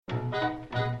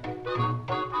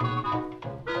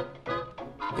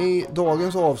I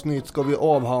dagens avsnitt ska vi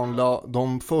avhandla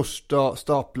de första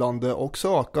stapplande och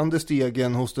sökande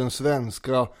stegen hos den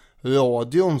svenska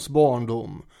radions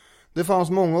barndom. Det fanns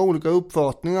många olika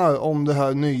uppfattningar om det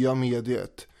här nya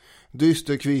mediet.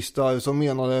 Dysterkvistar som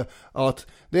menade att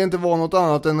det inte var något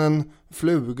annat än en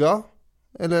fluga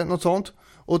eller något sånt.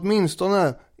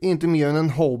 Åtminstone inte mer än en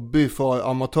hobby för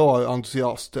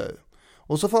amatörentusiaster.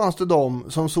 Och så fanns det de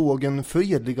som såg en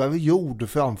fredligare jord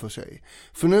framför sig.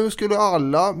 För nu skulle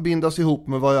alla bindas ihop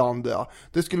med varandra.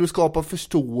 Det skulle skapa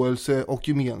förståelse och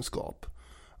gemenskap.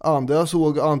 Andra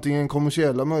såg antingen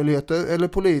kommersiella möjligheter eller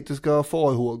politiska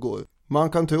farhågor. Man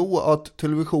kan tro att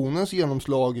televisionens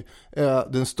genomslag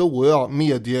är den stora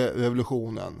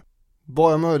medierevolutionen.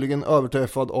 Bara möjligen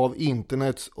överträffad av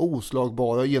internets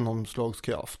oslagbara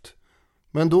genomslagskraft.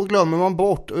 Men då glömmer man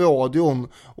bort radion,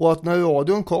 och att när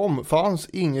radion kom fanns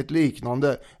inget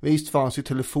liknande. Visst fanns ju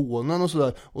telefonen och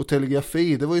sådär, och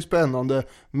telegrafi, det var ju spännande,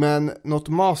 men något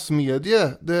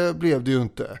massmedie, det blev det ju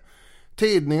inte.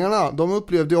 Tidningarna, de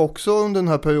upplevde också under den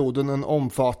här perioden en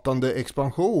omfattande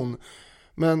expansion,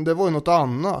 men det var ju något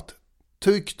annat.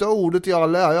 Tryckta ordet i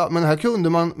all ära, men här kunde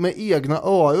man med egna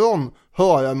öron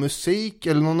höra musik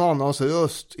eller någon annans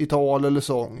röst i tal eller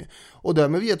sång. Och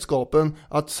därmed vetskapen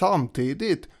att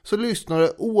samtidigt så lyssnade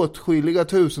åtskilliga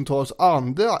tusentals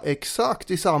andra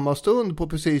exakt i samma stund på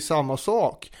precis samma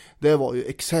sak. Det var ju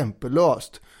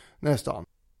exempellöst, nästan.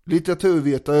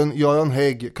 Litteraturvetaren Göran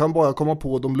Hägg kan bara komma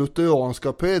på de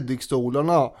lutheranska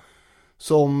predikstolarna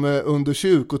som under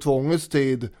kyrkotvångets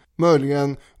tid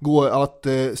möjligen går att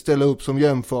ställa upp som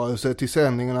jämförelse till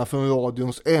sändningarna från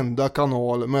radions enda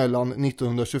kanal mellan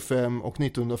 1925 och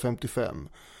 1955.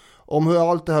 Om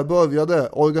hur allt det här började,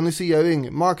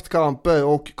 organisering, maktkamper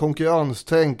och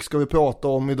konkurrenstänk ska vi prata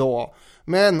om idag.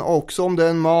 Men också om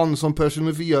den man som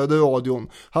personifierade radion.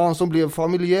 Han som blev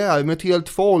familjär med ett helt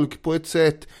folk på ett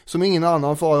sätt som ingen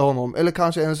annan före honom, eller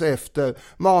kanske ens efter.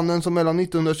 Mannen som mellan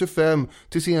 1925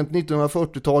 till sent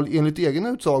 1940-tal enligt egen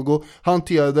utsago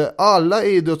hanterade alla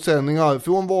idrottssändningar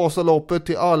från Vasaloppet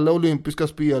till alla olympiska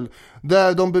spel.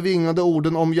 Där de bevingade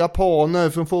orden om japaner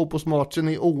från fotbollsmatchen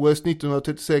i OS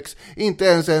 1936 inte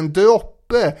ens en droppe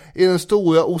i den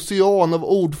stora ocean av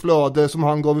ordflöde som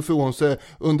han gav ifrån sig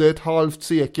under ett halvt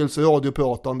sekels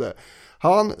radiopratande.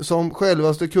 Han som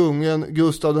självaste kungen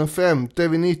Gustav V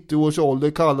vid 90 års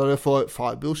ålder kallade för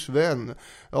farbror Sven.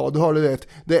 Ja, du hörde rätt.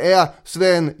 Det är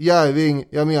Sven Jerving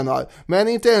jag menar. Men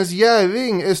inte ens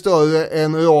Jerving är större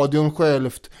än radion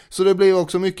självt. Så det blir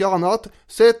också mycket annat.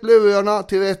 Sätt lurarna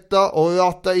till rätta och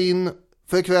ratta in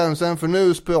frekvensen, för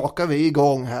nu sprakar vi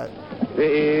igång här.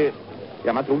 Det är...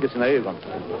 Ja, man tog det i sina ögon.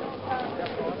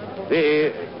 Det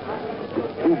är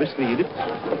obeskrivligt.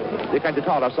 Det kan inte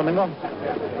talas om en gång.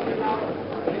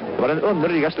 Det var den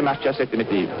underligaste match jag sett i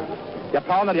mitt liv.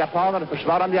 Japaner,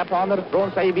 försvarande japaner,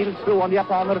 från sig vilt slående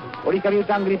japaner och lika vilt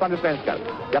angripande svenskar.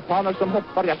 Japaner som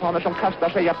hoppar, japaner som kastar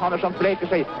sig, japaner som fläker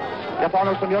sig,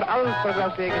 japaner som gör allt för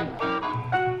deras egen.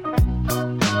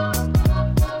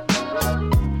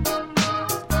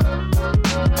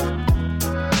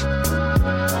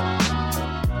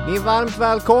 Ni är varmt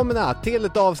välkomna till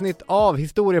ett avsnitt av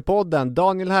Historiepodden.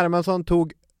 Daniel Hermansson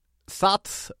tog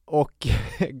sats och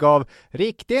gav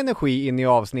riktig energi in i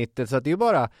avsnittet, så att det är ju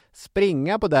bara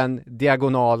springa på den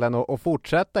diagonalen och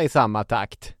fortsätta i samma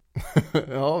takt.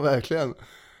 Ja, verkligen.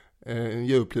 En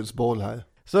djupledsboll här.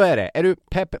 Så är det. Är du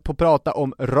pepp på att prata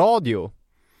om radio?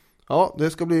 Ja, det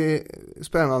ska bli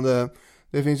spännande.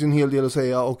 Det finns ju en hel del att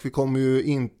säga, och vi kommer ju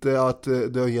inte att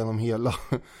dra igenom hela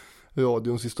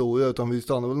radions historia, utan vi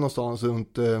stannar väl någonstans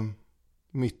runt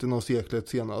mitten av seklet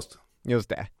senast. Just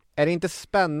det. Är det inte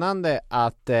spännande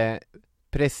att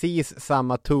precis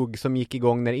samma tugg som gick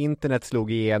igång när internet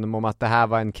slog igenom om att det här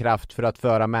var en kraft för att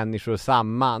föra människor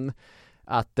samman,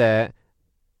 att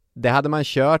det hade man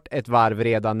kört ett varv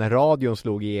redan när radion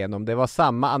slog igenom. Det var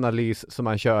samma analys som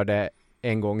man körde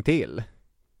en gång till.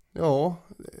 Ja,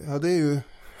 det är ju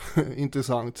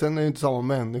intressant. Sen är det inte samma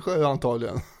människa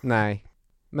antagligen. Nej.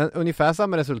 Men ungefär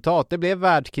samma resultat. Det blev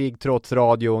världskrig trots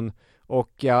radion.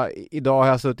 Och idag har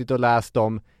jag suttit och läst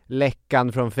om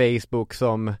läckan från Facebook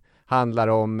som handlar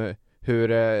om hur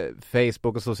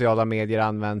Facebook och sociala medier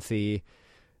används i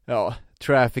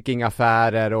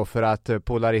trafficking-affärer och för att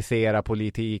polarisera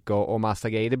politik och massa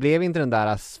grejer. Det blev inte den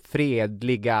där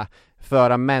fredliga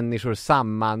föra människor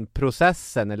samman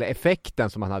processen eller effekten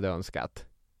som man hade önskat.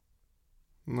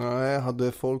 Nej,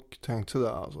 hade folk tänkt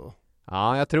sådär alltså?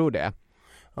 Ja, jag tror det.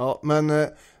 Ja, men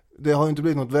det har ju inte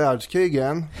blivit något världskrig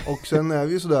än. Och sen är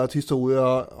vi ju sådär att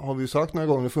historia, har vi sagt några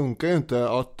gånger, det funkar ju inte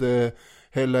att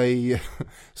hälla i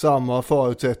samma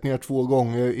förutsättningar 2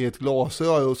 gånger i ett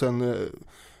glasrör och sen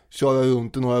köra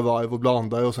runt i några varv och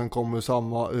blanda och sen kommer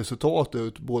samma resultat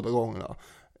ut båda gångerna.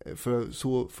 För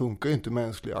så funkar ju inte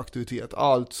mänsklig aktivitet.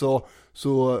 Alltså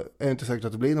så är det inte säkert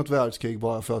att det blir något världskrig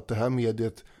bara för att det här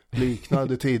mediet liknar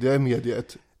det tidigare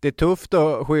mediet. Det är tufft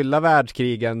att skylla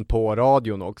världskrigen på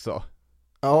radion också.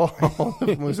 Ja,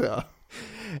 det får man säga.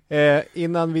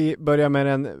 Innan vi börjar med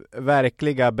den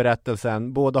verkliga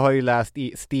berättelsen, båda har ju läst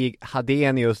i Stig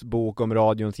Hadenius bok om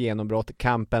radions genombrott,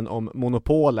 Kampen om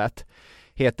monopolet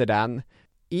heter den.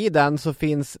 I den så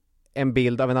finns en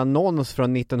bild av en annons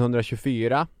från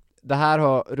 1924. Det här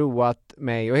har roat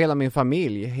mig och hela min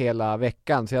familj hela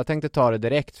veckan, så jag tänkte ta det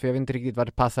direkt för jag vet inte riktigt vad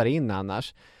det passar in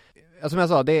annars. Som jag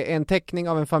sa, det är en teckning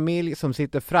av en familj som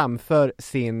sitter framför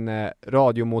sin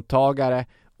radiomottagare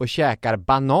och käkar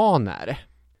bananer.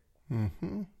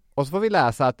 Mm-hmm. Och så får vi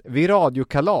läsa att vid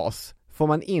radiokalas får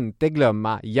man inte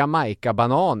glömma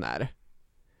Jamaica-bananer.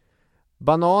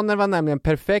 Bananer var nämligen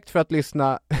perfekt för att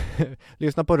lyssna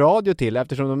på radio till,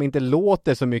 eftersom de inte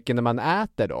låter så mycket när man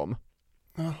äter dem.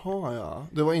 Jaha, ja.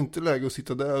 Det var inte läge att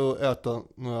sitta där och äta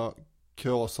några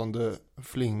krasande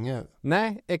flingor.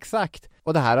 Nej, exakt.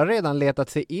 Och det här har redan letat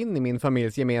sig in i min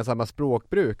familjs gemensamma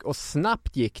språkbruk, och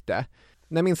snabbt gick det.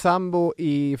 När min sambo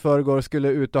i förrgår skulle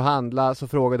ut och handla så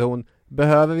frågade hon: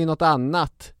 behöver vi något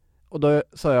annat? Och då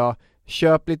sa jag: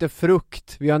 köp lite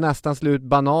frukt, vi har nästan slut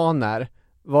bananer.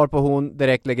 Varpå hon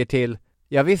direkt lägger till: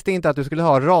 jag visste inte att du skulle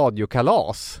ha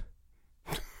radiokalas.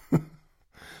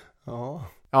 Ja.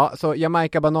 Ja, så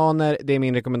Jamaica-bananer, det är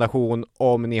min rekommendation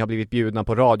om ni har blivit bjudna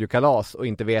på radiokalas och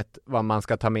inte vet vad man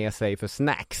ska ta med sig för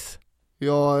snacks.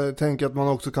 Jag tänker att man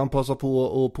också kan passa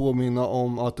på att påminna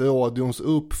om att radions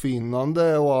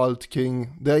uppfinnande och allt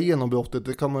kring det genombrottet,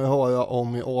 det kan man ju höra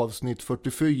om i avsnitt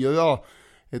 44.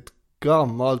 Ett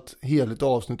gammalt heligt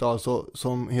avsnitt alltså,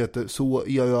 som heter Så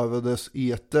erövrades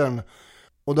etern.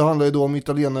 Och det handlar ju då om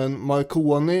italienaren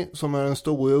Marconi, som är den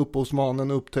stora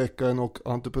upphovsmannen, upptäckaren och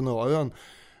entreprenören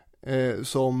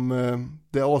som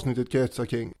det avsnittet kretsar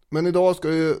kring. Men idag ska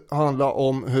det ju handla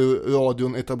om hur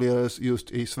radion etablerades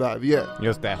just i Sverige.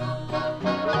 Just det.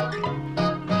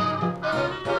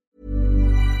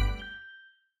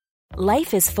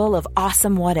 Life is full of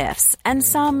awesome what-ifs, and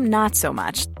some not so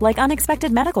much, like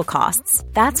unexpected medical costs.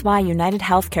 That's why United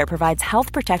Healthcare provides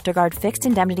Health Protector Guard fixed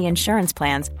indemnity insurance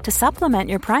plans to supplement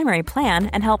your primary plan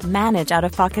and help manage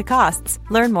out-of-pocket costs.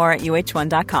 Learn more at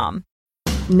uh1.com.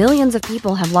 Millions of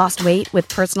people have lost weight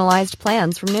with personalized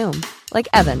plans from Noom. Like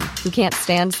Evan, who can't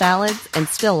stand salads and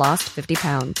still lost 50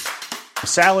 pounds.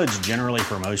 Salads generally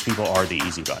for most people are the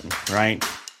easy button, right?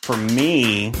 For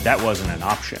me, that wasn't an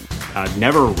option. I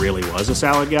never really was a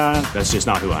salad guy. That's just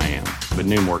not who I am. But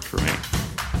Noom worked for me.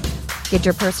 Get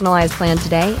your personalized plan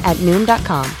today at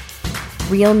Noom.com.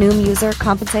 Real Noom user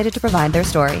compensated to provide their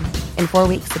story. In 4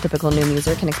 weeks, the typical Noom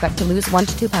user can expect to lose 1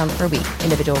 to 2 pounds per week.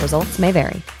 Individual results may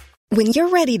vary. When you're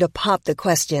ready to pop the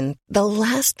question, the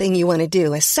last thing you want to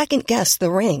do is second-guess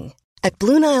the ring. At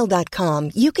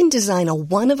BlueNile.com, you can design a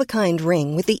one-of-a-kind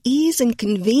ring with the ease and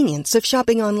convenience of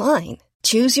shopping online.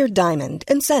 Choose your diamond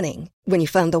and setting. When you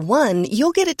find the one,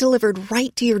 you'll get it delivered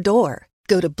right to your door.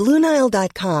 Go to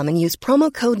BlueNile.com and use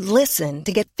promo code LISTEN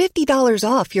to get $50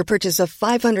 off your purchase of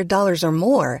 $500 or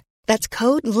more. That's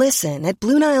code LISTEN at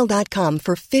BlueNile.com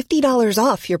for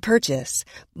 $50 off your purchase.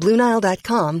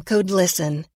 BlueNile.com, code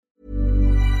LISTEN.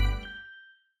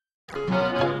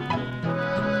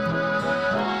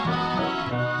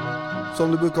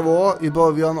 Som det brukar vara i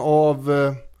början av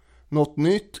något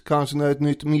nytt, kanske när ett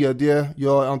nytt medie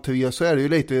gör entré, så är det ju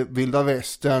lite vilda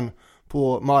västern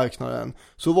på marknaden.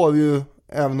 Så var det ju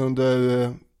även under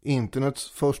internets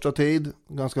första tid,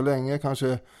 ganska länge,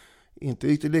 kanske inte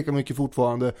riktigt lika mycket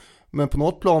fortfarande. Men på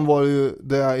något plan var det ju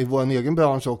det i vår egen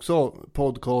bransch också,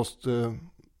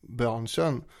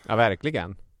 podcastbranschen. Ja,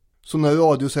 verkligen. Så när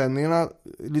radiosändningarna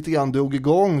lite grann drog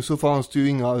igång så fanns det ju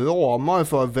inga ramar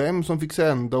för vem som fick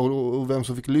sända och vem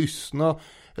som fick lyssna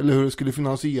eller hur det skulle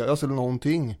finansieras eller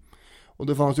någonting. Och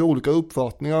det fanns ju olika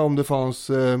uppfattningar om det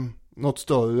fanns något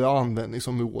större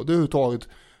användningsområde överhuvudtaget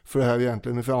för det här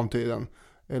egentligen i framtiden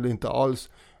eller inte alls.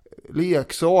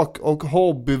 Leksak och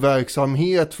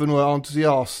hobbyverksamhet för några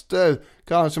entusiaster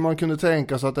kanske man kunde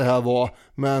tänka sig att det här var,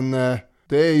 men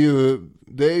det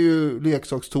är ju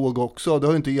leksakståg också. Det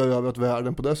har inte erövrat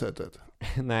världen på det sättet.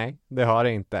 Nej, det har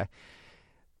det inte.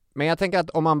 Men jag tänker att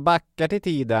om man backar till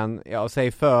tiden, ja,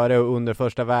 säg före och under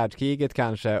första världskriget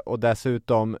kanske, och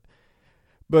dessutom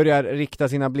börjar rikta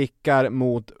sina blickar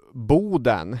mot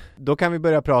Boden, då kan vi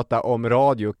börja prata om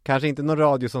radio. Kanske inte någon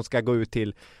radio som ska gå ut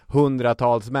till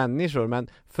hundratals människor, men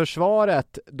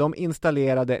försvaret, de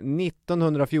installerade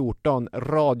 1914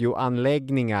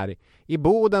 radioanläggningar i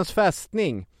Bodens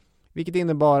fästning Vilket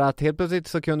innebar att helt plötsligt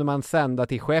så kunde man sända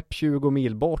till skepp 20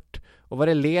 mil bort. Och vad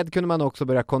det led kunde man också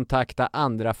börja kontakta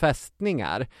andra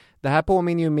fästningar. Det här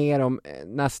påminner ju mer om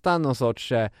nästan någon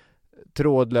sorts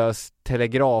trådlös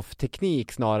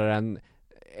telegrafteknik snarare än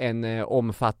en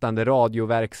omfattande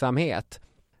radioverksamhet.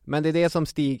 Men det är det som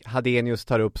Stig Hadenius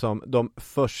tar upp som de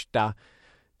första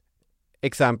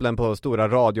exemplen på stora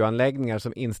radioanläggningar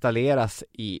som installeras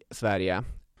i Sverige.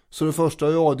 Så det första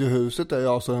radiohuset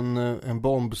är alltså en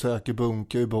bombsäker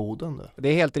bunker i Boden där? Det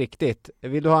är helt riktigt.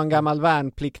 Vill du ha en gammal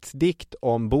värnpliktsdikt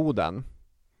om Boden?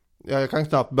 Ja, jag kan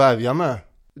knappt bärga med.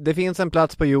 Det finns en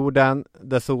plats på jorden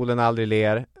där solen aldrig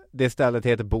ler. Det stället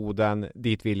heter Boden.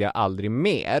 Dit vill jag aldrig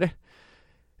mer.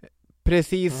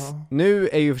 Precis nu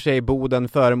är ju för sig Boden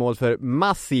föremål för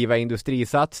massiva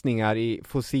industrisatsningar i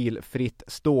fossilfritt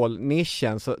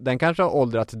stålnischen, så den kanske har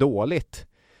åldrats dåligt.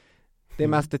 Det är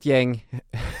mest ett gäng,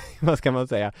 vad ska man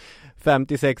säga, 50-,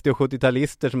 60- och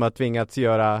 70-talister som har tvingats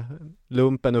göra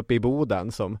lumpen uppe i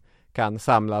Boden som kan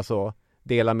samlas och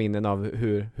dela minnen av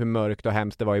hur mörkt och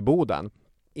hemskt det var i Boden.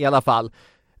 I alla fall,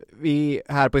 vi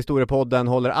här på Historiepodden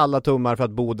håller alla tummar för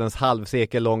att Bodens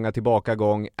halvsekellånga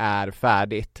tillbakagång är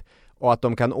färdigt. Och att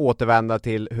de kan återvända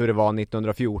till hur det var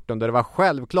 1914, då det var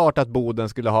självklart att Boden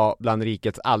skulle ha bland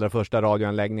rikets allra första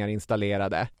radioanläggningar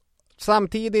installerade.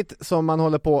 Samtidigt som man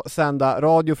håller på att sända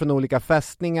radio från olika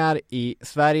fästningar i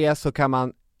Sverige så kan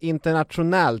man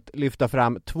internationellt lyfta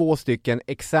fram 2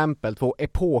 exempel, 2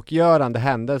 epokgörande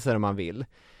händelser om man vill.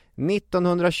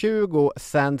 1920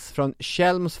 sänds från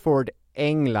Chelmsford,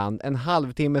 England, en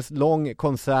halvtimmes lång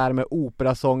konsert med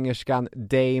operasångerskan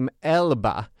Dame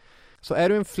Elba. Så är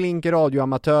du en flink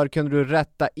radioamatör kunde du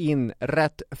rätta in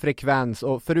rätt frekvens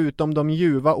och förutom de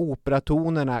ljuva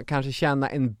operatonerna kanske känna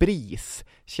en bris.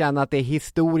 Känna att det är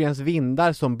historiens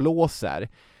vindar som blåser.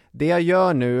 Det jag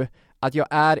gör nu, att jag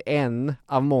är en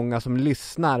av många som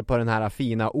lyssnar på den här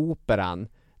fina operan.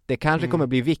 Det kanske kommer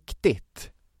bli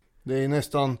viktigt. Det är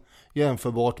nästan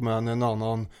jämförbart med en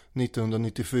annan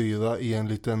 1994 i en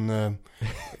liten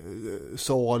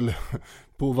sal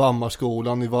på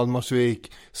Vammarskolan i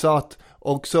Valdemarsvik satt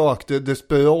och sökte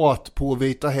desperat på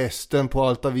Vita Hästen på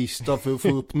Alta Vista för att få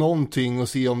upp någonting och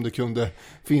se om det kunde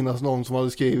finnas någon som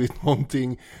hade skrivit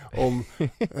någonting om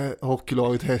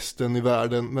hockeylaget Hästen i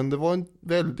världen. Men det var en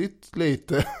väldigt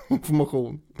lite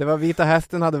information. Det var Vita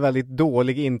Hästen hade väldigt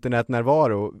dålig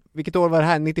internetnärvaro. Vilket år var det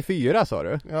här? 94 sa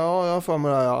du? Ja, jag har för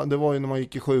mig det. Ja. Det var ju när man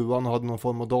gick i 7:an och hade någon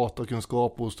form av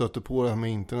datakunskap och stötte på det här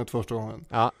med internet första gången.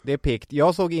 Ja, det är pikt.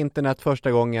 Jag såg internet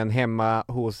första gången hemma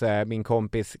hos min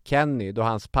kompis Kenny då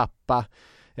hans pappa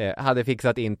hade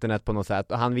fixat internet på något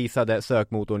sätt och han visade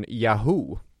sökmotorn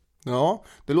Yahoo. Ja,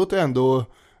 det låter ändå,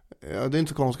 ja, det är inte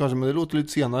så konstigt kanske, men det låter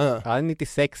lite senare. Ja,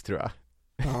 96 tror jag.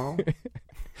 Ja.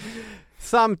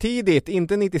 Samtidigt,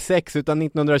 inte 96 utan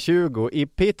 1920 i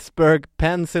Pittsburgh,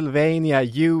 Pennsylvania,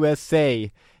 USA.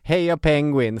 Heja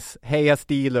Penguins, heja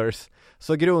Steelers.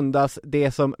 Så grundas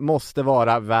det som måste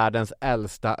vara världens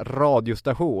äldsta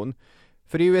radiostation.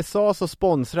 För i USA så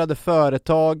sponsrade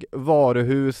företag,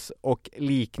 varuhus och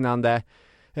liknande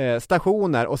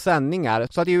stationer och sändningar.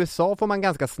 Så att i USA får man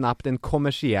ganska snabbt en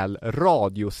kommersiell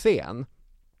radioscen.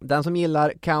 Den som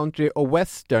gillar country och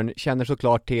western känner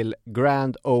såklart till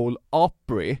Grand Ole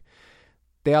Opry.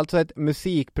 Det är alltså ett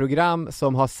musikprogram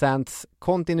som har sänds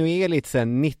kontinuerligt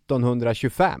sedan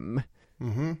 1925.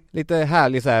 Lite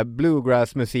härlig så här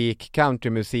bluegrassmusik,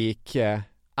 countrymusik,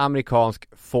 amerikansk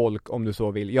folk om du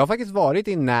så vill. Jag har faktiskt varit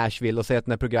i Nashville och sett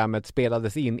när programmet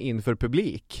spelades in inför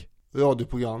publik.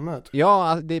 Radioprogrammet?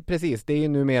 Ja, det är precis. Det är ju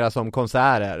numera som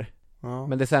konserter. Ja.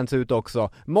 Men det sänds ut också.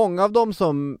 Många av dem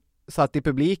som satt i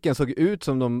publiken såg ut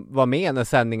som de var med när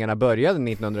sändningarna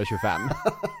började 1925.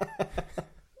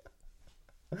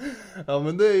 Ja,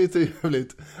 men det är ju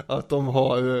trevligt att de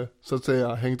har så att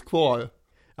säga hängt kvar.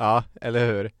 Ja,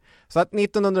 eller hur? Så att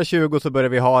 1920 så börjar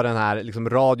vi ha den här liksom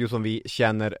radio som vi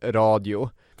känner radio.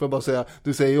 Får jag bara säga,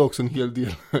 du säger ju också en hel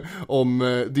del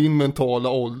om din mentala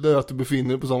ålder, att du befinner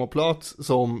dig på samma plats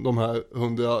som de här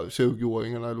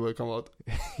 120-åringarna eller vad det kan vara.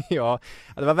 Ja,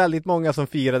 det var väldigt många som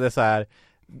firade så här.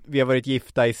 Vi har varit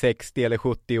gifta i 60 eller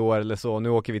 70 år eller så. Nu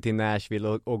åker vi till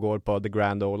Nashville och går på The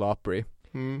Grand Ole Opry.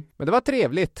 Men det var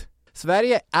trevligt.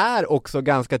 Sverige är också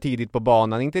ganska tidigt på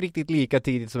banan. Inte riktigt lika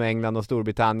tidigt som England och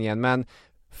Storbritannien. Men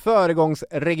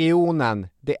föregångsregionen,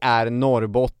 det är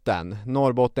Norrbotten.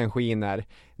 Norrbotten skiner.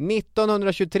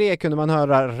 1923 kunde man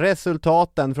höra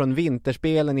resultaten från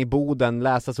vinterspelen i Boden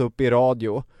läsas upp i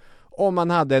radio. Om man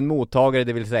hade en mottagare,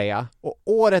 det vill säga. Och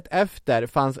året efter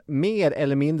fanns mer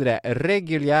eller mindre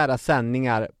reguljära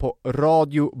sändningar på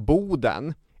Radio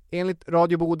Boden. Enligt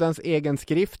Radio Bodens egen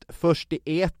skrift Först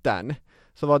i etern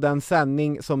så var den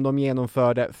sändning som de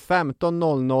genomförde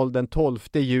 15.00 den 12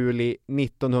 juli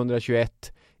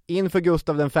 1921 inför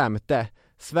Gustav V,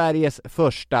 Sveriges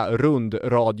första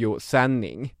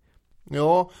rundradiosändning.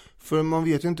 Ja, för man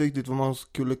vet ju inte riktigt vad man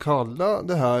skulle kalla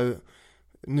det här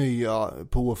nya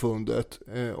påfundet,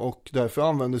 och därför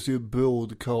användes ju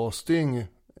broadcasting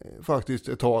faktiskt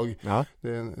ett tag. Ja.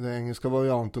 Den engelska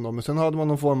varianten då. Men sen hade man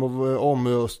någon form av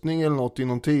omröstning eller något i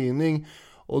någon tidning,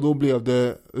 och då blev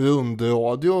det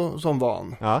rundradio som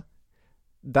vann. Ja.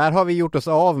 Där har vi gjort oss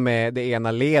av med det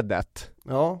ena ledet.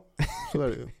 Ja, så är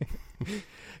det ju.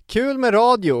 Kul med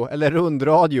radio, eller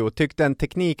rundradio, tyckte en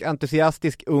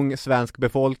teknikentusiastisk ung svensk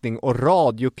befolkning, och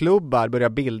radioklubbar börjar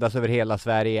bildas över hela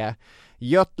Sverige.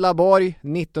 Götlaborg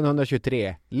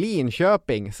 1923,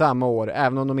 Linköping samma år,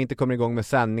 även om de inte kommer igång med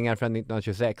sändningar från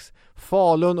 1926.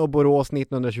 Falun och Borås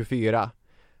 1924.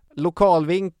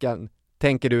 Lokalvinkeln,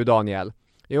 tänker du Daniel?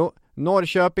 Jo,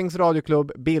 Norrköpings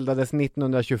radioklubb bildades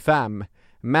 1925,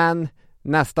 men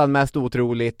nästan mest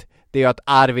otroligt, det är att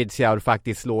Arvidsjaur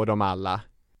faktiskt slår dem alla.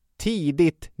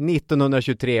 Tidigt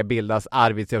 1923 bildas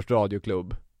Arvidsjaurs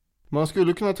radioklubb. Man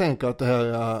skulle kunna tänka att det här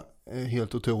är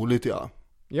helt otroligt, ja.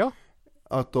 Ja.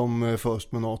 Att de är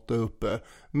först med något där uppe.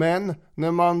 Men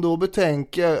när man då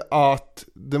betänker att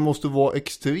det måste vara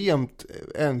extremt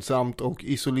ensamt och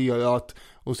isolerat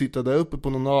och sitta där uppe på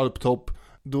någon alptopp,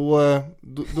 då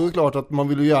är det klart att man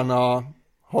vill ju gärna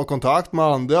ha kontakt med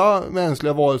andra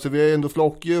mänskliga varelser. Vi är ändå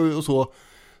flockdjur och så.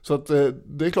 Så att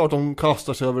det är klart att de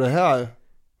kastar sig över det här.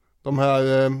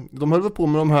 De höll på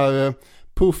med de här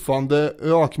puffande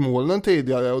rakmålen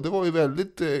tidigare, och det var ju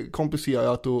väldigt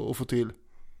komplicerat att få till.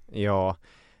 Ja,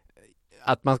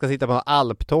 att man ska sitta på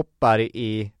alptoppar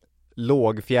i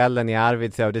lågfjällen i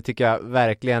Arvidsjaur, det tycker jag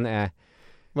verkligen är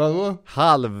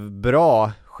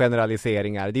halvbra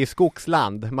generaliseringar. Det är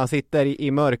skogsland, man sitter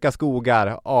i mörka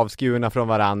skogar avskurna från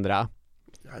varandra.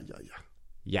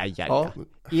 Ja.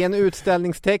 I en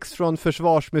utställningstext från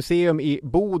Försvarsmuseum i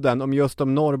Boden om just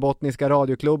de norrbottniska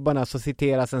radioklubbarna så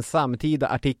citeras en samtida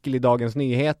artikel i Dagens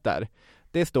Nyheter.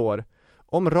 Det står: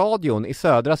 om radion i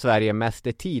södra Sverige mest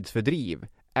är tidsfördriv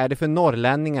är det för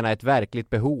norrlänningarna ett verkligt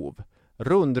behov.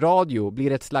 Rundradio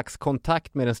blir ett slags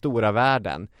kontakt med den stora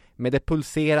världen, med det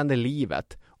pulserande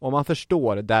livet, och man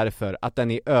förstår därför att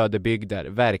den i ödebygder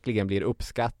verkligen blir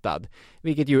uppskattad.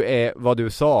 Vilket ju är vad du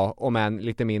sa, om en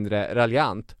lite mindre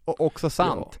raljant. Och också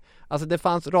sant. Ja. Alltså det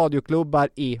fanns radioklubbar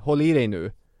i, håll i dig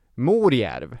nu,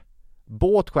 Morjärv,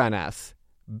 Båtskärnäs,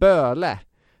 Böle.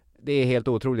 Det är helt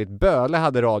otroligt. Böle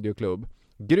hade radioklubb.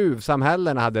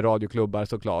 Gruvsamhällena hade radioklubbar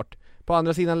såklart. På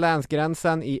andra sidan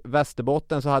länsgränsen i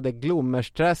Västerbotten så hade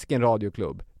Glommersträsk en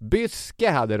radioklubb.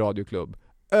 Byske hade radioklubb.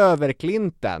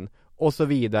 Överklinten och så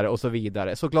vidare och så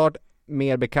vidare. Såklart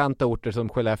mer bekanta orter som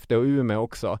Skellefteå och Umeå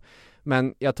också.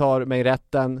 Men jag tar mig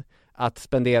rätten att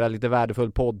spendera lite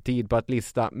värdefull poddtid på att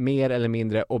lista mer eller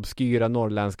mindre obskyra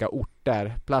norrländska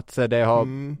orter. Platser där jag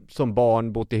har som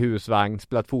barn bott i husvagn,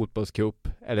 spelat fotbollscup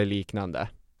eller liknande.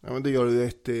 Ja, men det gör du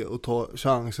rätt i att ta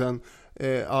chansen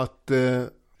att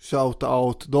shouta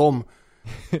out dem.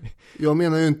 Jag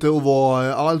menar ju inte att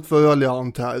vara allt för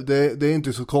raljant här. Det är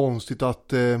inte så konstigt att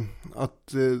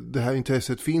det här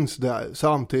intresset finns där.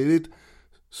 Samtidigt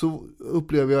så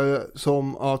upplever jag det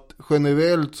som att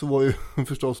generellt så var ju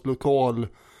förstås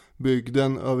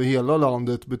lokalbygden över hela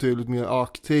landet betydligt mer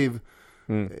aktiv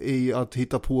i att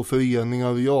hitta på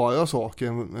föreningar och göra saker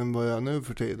än vad jag är nu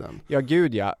för tiden. Ja,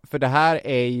 gud ja. För det här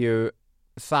är ju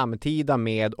samtida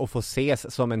med att få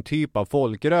ses som en typ av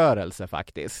folkrörelse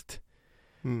faktiskt.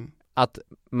 Att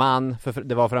man, för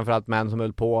det var framförallt män som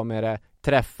höll på med det,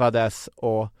 träffades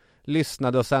och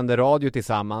lyssnade och sände radio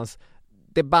tillsammans.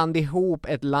 Det band ihop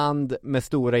ett land med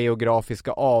stora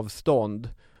geografiska avstånd,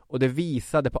 och det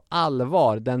visade på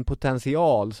allvar den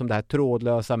potential som det här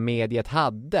trådlösa mediet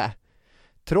hade.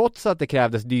 Trots att det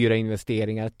krävdes dyra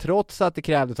investeringar, trots att det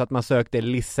krävdes att man sökte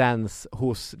licens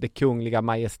hos det kungliga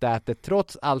majestätet,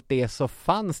 trots allt det så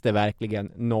fanns det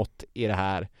verkligen något i det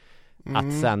här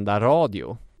att sända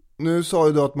radio. Nu sa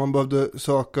ju då att man behövde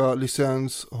söka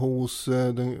licens hos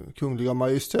den kungliga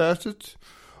majestätet.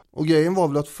 Och grejen var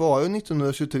väl att före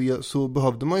 1923 så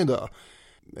behövde man ju det.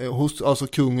 Hos alltså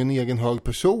kungen egen hög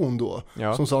person då.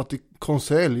 Ja. Som satt i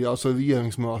konselj, alltså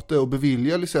regeringsmöte, och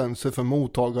bevilja licenser för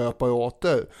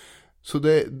mottagarapparater. Så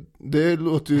det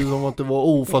låter ju som att det var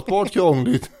ofattbart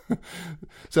krångligt.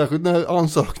 Särskilt när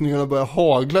ansökningarna börjar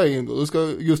hagla in då. Då ska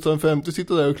Gustav V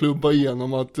sitta där och klubba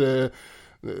igenom att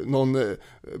någon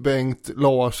Bengt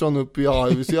Larsson uppe i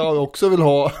Arvidsjaur också vill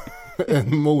ha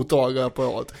en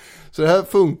mottagarapparat. Så det här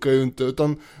funkar ju inte,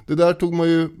 utan det där tog man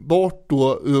ju bort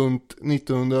då runt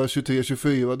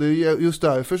 1923-24. Det är just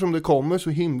därför som det kommer så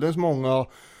himlens många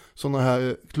sådana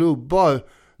här klubbar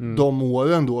de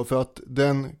åren då, för att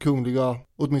den kungliga,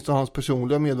 åtminstone hans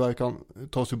personliga medverkan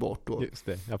tas ju bort då. Just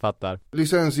det, jag fattar.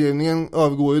 Licensgivningen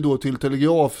övergår ju då till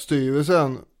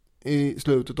Telegrafstyrelsen i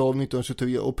slutet av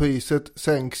 1923 och priset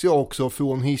sänks ju också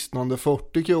från hisnande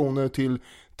 40 kronor till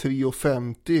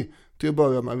 3,50 till att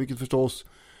börja med, vilket förstås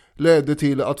ledde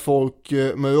till att folk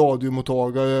med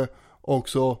radiomottagare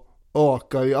också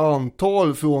ökar i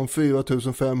antal från 4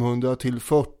 500 till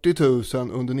 40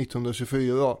 000 under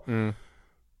 1924.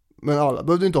 Men alla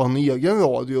behövde inte ha en egen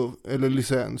radio eller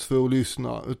licens för att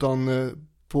lyssna, utan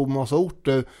på massa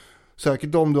orter,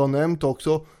 säkert de du har nämnt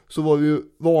också, så var det ju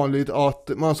vanligt att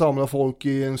man samlar folk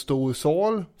i en stor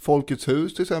sal, Folkets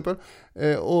hus till exempel,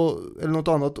 eller något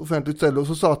annat offentligt ställe, och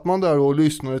så satt man där och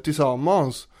lyssnade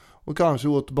tillsammans och kanske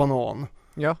åt banan.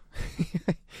 Ja,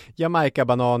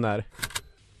 Jamaica-bananer.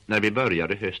 När vi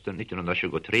började hösten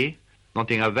 1923,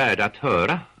 någonting av värde att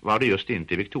höra var det just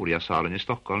inte i Victoriasalen i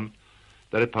Stockholm,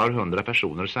 där ett par hundra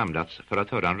personer samlats för att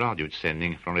höra en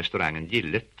radioutsändning från restaurangen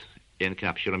Gillet, en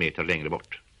knapp kilometer längre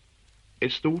bort.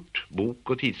 Ett stort bok-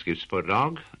 och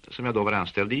tidskriftsförlag, som jag då var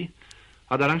anställd i,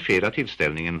 hade arrangerat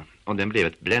tillställningen och den blev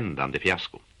ett bländande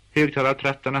fiasko.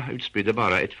 Högtalartrattarna utspydde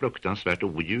bara ett fruktansvärt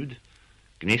oljud,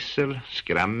 gnissel,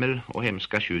 skrammel och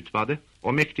hemska tjut var det,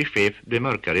 och mäktig chef blev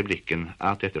mörkare i blicken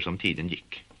allt eftersom tiden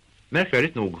gick.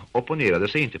 Märkvärdigt nog opponerade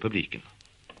sig inte publiken.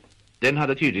 Den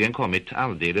hade tydligen kommit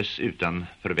alldeles utan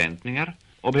förväntningar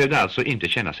och behövde alltså inte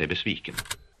känna sig besviken.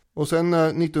 Och sen när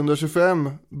 1925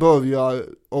 börjar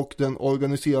och den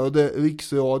organiserade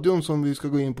riksradion som vi ska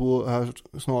gå in på här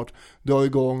snart drar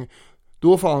igång,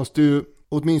 då fanns det ju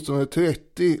åtminstone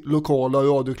 30 lokala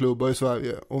radioklubbar i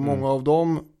Sverige. Och många av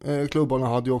de klubbarna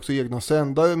hade ju också egna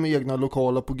sändare med egna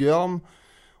lokala program.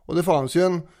 Och det fanns ju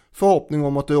en förhoppning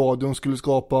om att radion skulle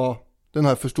skapa den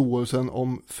här förståelsen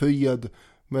om fred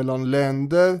mellan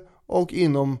länder och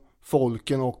inom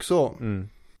folken också.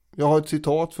 Jag har ett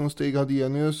citat från Stig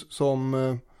Hadenius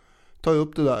som tar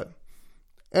upp det där.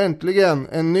 Äntligen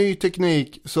en ny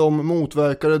teknik som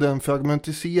motverkade den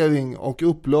fragmentisering och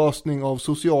upplösning av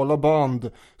sociala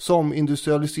band som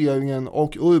industrialiseringen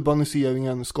och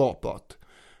urbaniseringen skapat.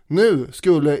 Nu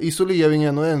skulle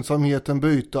isoleringen och ensamheten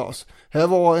brytas. Här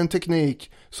var en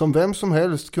teknik som vem som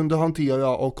helst kunde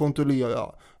hantera och kontrollera.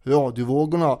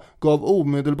 Radiovågorna gav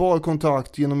omedelbar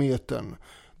kontakt genom etern.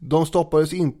 De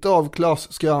stoppades inte av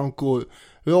klasskrankor,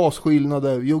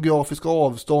 rasskillnader, geografiska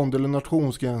avstånd eller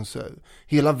nationsgränser.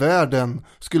 Hela världen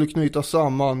skulle knytas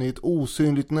samman i ett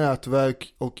osynligt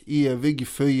nätverk och evig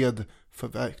fred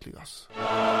förverkligas.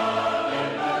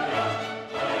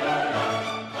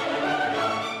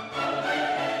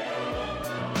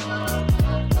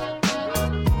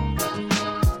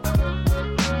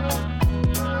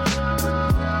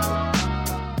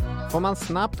 Får man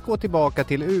snabbt gå tillbaka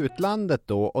till utlandet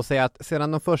då och säga att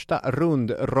sedan de första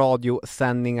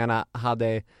rundradiosändningarna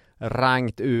hade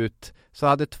rangt ut så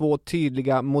hade två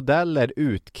tydliga modeller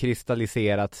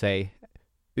utkristalliserat sig.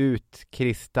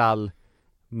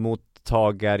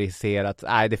 Mottagariserat.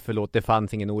 Nej, det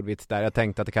fanns ingen ordvits där. Jag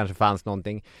tänkte att det kanske fanns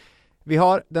någonting. Vi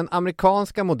har den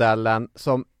amerikanska modellen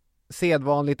som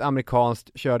sedvanligt amerikanskt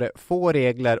körde få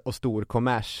regler och stor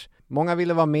kommers. Många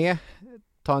ville vara med,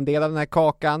 ta en del av den här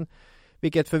kakan,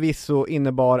 vilket förvisso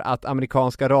innebar att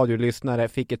amerikanska radiolyssnare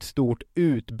fick ett stort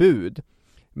utbud.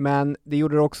 Men det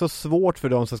gjorde det också svårt för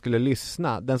de som skulle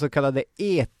lyssna. Den så kallade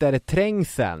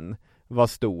eterträngseln var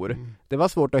stor. Det var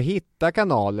svårt att hitta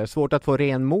kanaler, svårt att få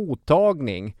ren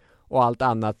mottagning och allt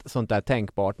annat sånt där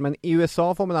tänkbart. Men i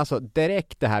USA får man alltså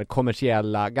direkt det här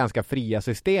kommersiella, ganska fria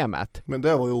systemet. Men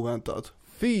det var ju oväntat.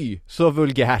 Fy, så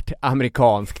vulgärt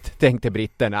amerikanskt, tänkte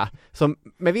britterna, som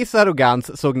med viss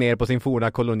arrogans såg ner på sin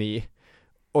forna koloni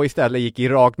och istället gick i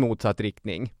rakt motsatt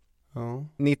riktning.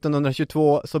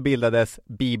 1922 så bildades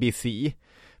BBC,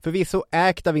 förvisso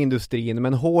ägt av industrin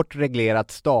men hårt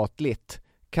reglerat statligt.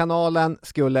 Kanalen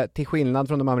skulle till skillnad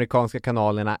från de amerikanska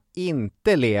kanalerna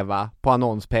inte leva på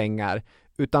annonspengar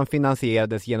utan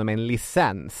finansierades genom en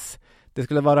licens. Det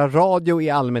skulle vara radio i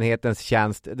allmänhetens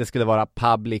tjänst, det skulle vara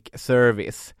public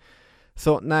service.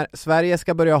 Så när Sverige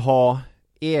ska börja ha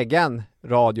egen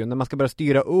radio, när man ska börja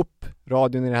styra upp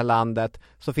radion i det här landet,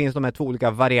 så finns de här två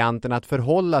olika varianterna att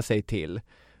förhålla sig till.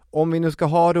 Om vi nu ska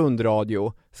ha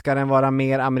rundradio, ska den vara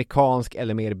mer amerikansk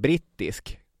eller mer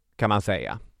brittisk, kan man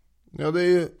säga? Ja, det är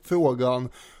ju frågan.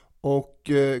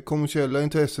 Och kommersiella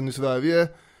intressen i Sverige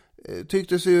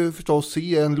tycktes ju förstås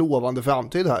se en lovande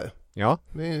framtid här. Ja.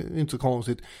 Det är inte så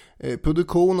konstigt.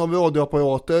 Produktion av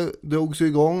radioapparater drogs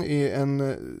igång i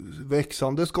en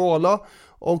växande skala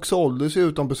och såldes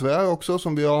utan besvär också,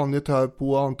 som vi har angett här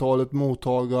på antalet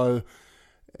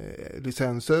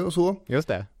mottagarlicenser och så. Just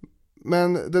det.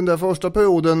 Men den där första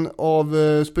perioden av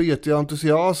spretig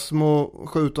entusiasm och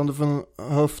skjutande från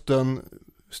höften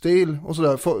stil och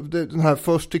sådär, den här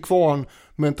först till kvarn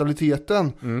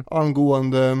mentaliteten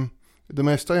angående det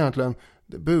mesta egentligen,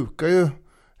 det brukar ju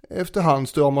efterhand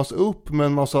stramas upp med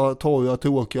en massa torra,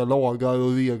 tråkiga lagar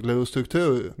och regler och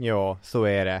struktur. Ja, så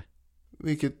är det.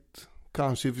 Vilket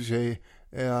kanske i och för sig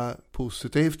är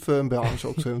positivt för en bransch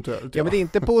också eventuellt. Ja, men det är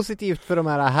inte positivt för de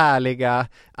här härliga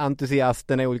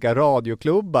entusiasterna i olika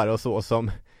radioklubbar och så,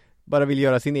 som bara vill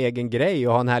göra sin egen grej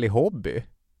och ha en härlig hobby.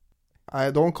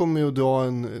 Nej, de kommer ju att dra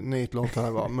en nitlångt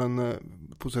här, va? Men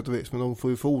på sätt och vis. Men de får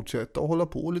ju fortsätta och hålla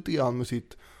på lite grann med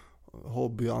sitt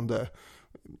hobbyande.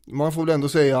 Man får väl ändå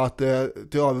säga att det är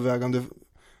till övervägande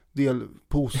del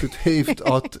positivt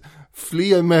att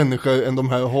fler människor än de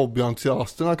här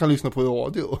hobbyentusiasterna kan lyssna på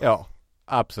radio. Ja,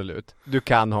 absolut. Du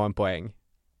kan ha en poäng.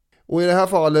 Och i det här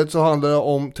fallet så handlar det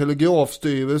om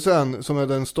Telegrafstyrelsen, som är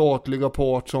den statliga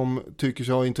part som tycker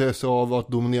sig ha intresse av att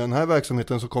dominera den här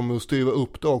verksamheten, som kommer att styra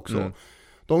upp det också.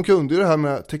 De kunde ju det här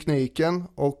med tekniken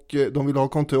och de ville ha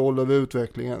kontroll över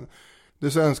utvecklingen.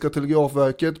 Det svenska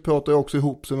telegrafverket pratar också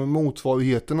ihop sig med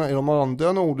motsvarigheterna i de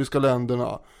andra nordiska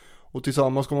länderna. Och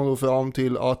tillsammans kommer man då fram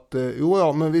till att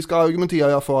men vi ska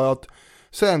argumentera för att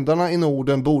sändarna i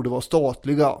Norden borde vara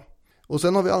statliga. Och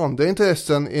sen har vi andra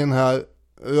intressen i den här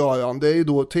röran. Det är ju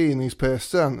då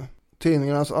tidningspressen.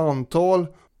 Tidningarnas antal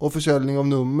och försäljning av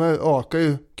nummer ökar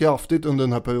ju kraftigt under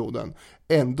den här perioden.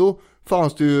 Ändå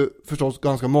fanns det ju förstås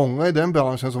ganska många i den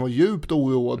branschen som var djupt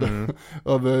oroade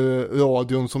över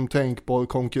radion som tänkbar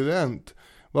konkurrent.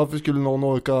 Varför skulle någon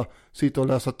orka sitta och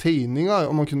läsa tidningar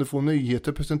om man kunde få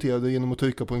nyheter presenterade genom att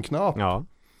trycka på en knapp? Ja.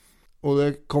 Och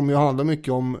det kommer ju handla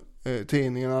mycket om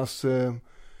tidningarnas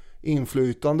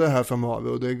inflytande här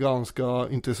framöver, och det är ganska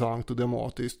intressant och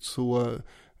dramatiskt. Så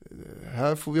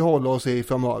här får vi hålla oss i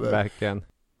framöver. Verkligen.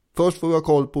 Först får vi ha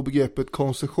koll på begreppet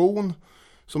koncession,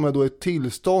 som är då ett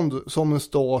tillstånd som en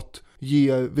stat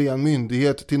ger via en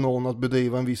myndighet till någon att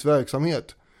bedriva en viss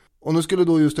verksamhet. Och nu skulle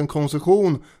då just en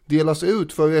koncession delas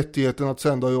ut för rättigheten att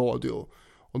sända radio.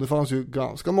 Och det fanns ju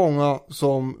ganska många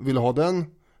som ville ha den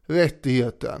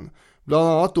rättigheten. Bland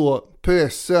annat då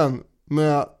pressen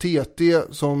med TT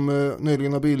som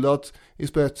nyligen har bildats i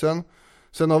spetsen.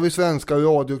 Sen har vi Svenska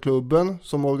radioklubben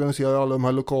som organiserar alla de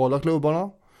här lokala klubbarna.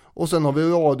 Och sen har vi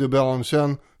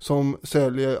radiobranschen som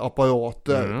säljer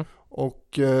apparater.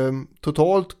 Och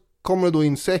totalt kommer det då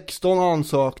in 16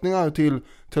 ansökningar till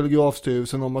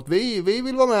Telegrafstyrelsen om att vi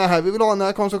vill vara med här, vi vill ha den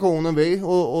här koncessionen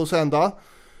och sända.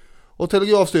 Och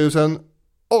Telegrafstyrelsen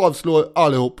avslår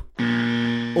allihop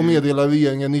och meddelar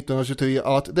regeringen 1923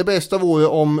 att det bästa vore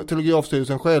om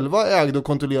Telegrafstyrelsen själva ägde och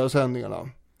kontrollerade sändningarna.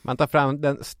 Man tar fram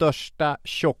den största,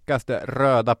 tjockaste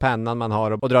röda pennan man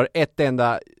har och drar ett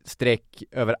enda streck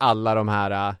över alla de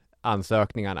här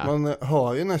ansökningarna. Man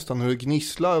hör ju nästan hur det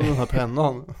gnisslar över den här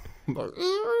pennan.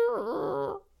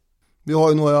 Vi har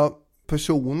ju några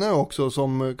personer också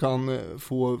som kan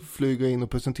få flyga in och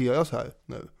presenteras här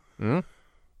nu.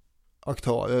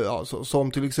 Aktörer alltså,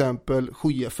 som till exempel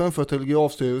chefen för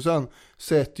Telegrafstyrelsen,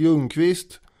 Seth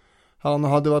Ljungqvist. Han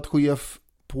hade varit chef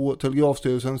på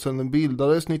Telegrafstyrelsen sedan den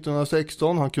bildades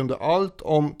 1916. Han kunde allt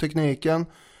om tekniken.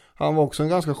 Han var också en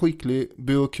ganska skicklig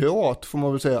byråkrat, får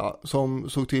man väl säga, som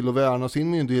såg till att värna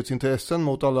sin myndighetsintressen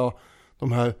mot alla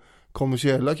de här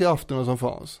kommersiella krafterna som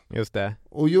fanns. Just det.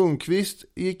 Och Ljungqvist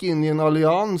gick in i en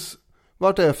allians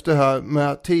vart efter här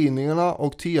med tidningarna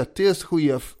och TT:s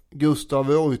chef Gustav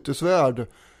Reuterswärd,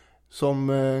 som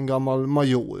en gammal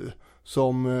major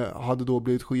som hade då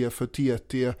blivit chef för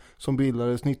TT som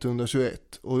bildades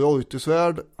 1921. Och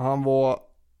Reuterswärd, han var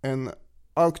en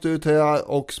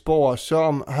auktoritär och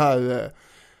sparsam herre.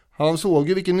 Han såg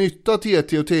ju vilken nytta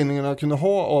TT och tidningarna kunde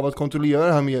ha av att kontrollera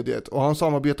det här mediet, och han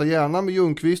samarbetar gärna med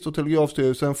Ljungqvist och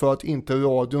Telegrafstyrelsen för att inte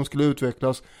radion skulle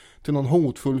utvecklas till någon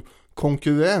hotfull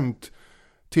konkurrent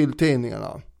till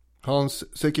tidningarna.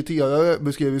 Hans sekreterare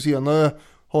beskrev ju senare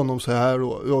honom så här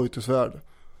då, Reuterswärd.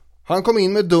 Han kom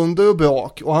in med dunder och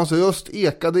brak, och hans röst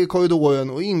ekade i korridoren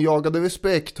och injagade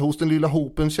respekt hos den lilla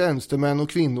hopen tjänstemän och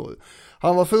kvinnor.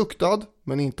 Han var fruktad,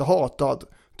 men inte hatad,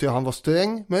 till han var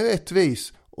sträng men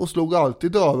rättvis och slog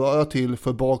alltid dörrar till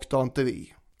för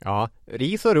baktanteri. Ja,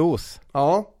 ris och ros.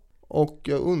 Ja, och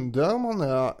jag undrar om han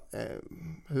är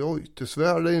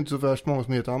Reuterswärd, det är ju inte så värst många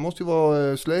som heter. Han måste ju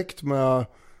vara släkt med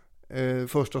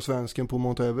första svensken på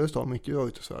Mount Everest då, Micke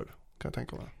Reuterswärd, kan jag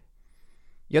tänka mig.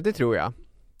 Ja, det tror jag.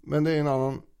 Men det är en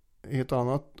annan, helt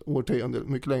annat årtionde,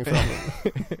 mycket längre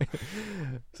fram.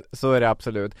 Så är det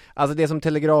absolut. Alltså det som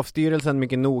Telegrafstyrelsen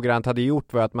mycket noggrant hade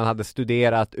gjort var att man hade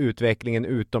studerat utvecklingen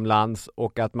utomlands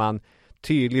och att man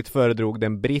tydligt föredrog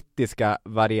den brittiska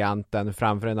varianten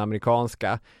framför den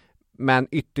amerikanska. Men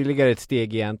ytterligare ett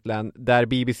steg egentligen, där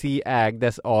BBC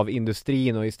ägdes av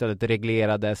industrin och istället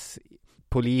reglerades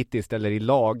politiskt eller i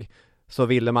lag, så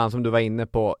ville man, som du var inne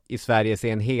på, i Sverige se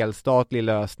en helstatlig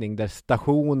lösning där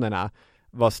stationerna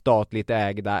var statligt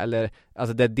ägda, eller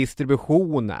alltså där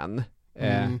distributionen,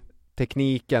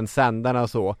 tekniken, sändarna och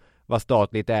så var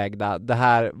statligt ägda. Det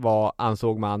här var,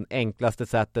 ansåg man, enklaste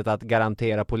sättet att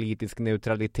garantera politisk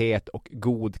neutralitet och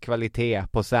god kvalitet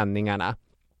på sändningarna.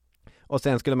 Och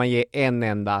sen skulle man ge en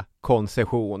enda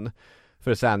koncession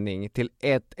för sändning till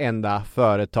ett enda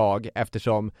företag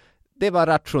eftersom det var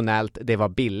rationellt, det var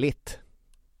billigt.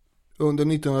 Under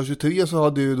 1923 så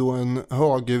hade ju då en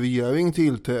högerregering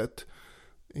tillträtt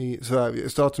i Sverige,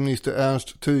 statsminister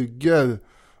Ernst Trygger,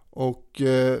 och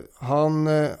han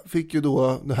fick ju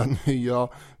då det här nya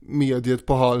mediet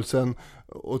på halsen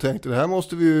och tänkte det här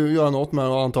måste vi ju göra något med,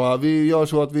 och antar jag. Vi gör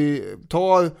så att vi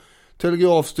tar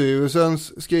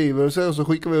Telegrafstyrelsens skrivelse och så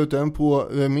skickar vi ut den på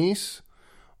remiss,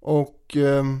 och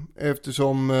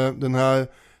eftersom den här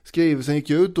skrivelsen gick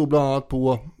ut då bland annat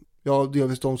på, ja,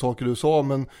 delvis de saker du sa,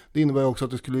 men det innebär också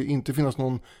att det skulle inte finnas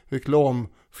någon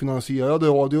reklamfinansierad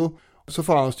radio, så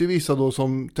fanns det ju vissa då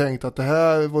som tänkte att det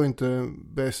här var inte det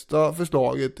bästa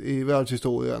förslaget i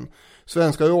världshistorien.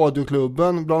 Svenska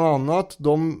radioklubben bland annat,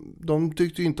 de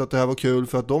tyckte inte att det här var kul,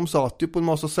 för att de satt ju på en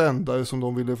massa sändare som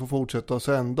de ville få fortsätta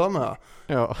sända med.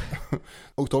 Ja.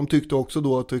 Och de tyckte också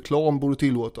då att reklam borde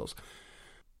tillåtas.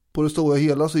 På det stora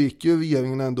hela så gick ju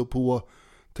regeringen ändå på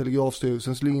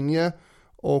Telegrafstyrelsens linje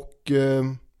och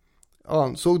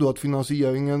ansåg då att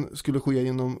finansieringen skulle ske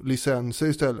genom licenser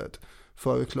istället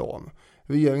för reklam.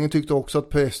 Regeringen tyckte också att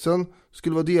pressen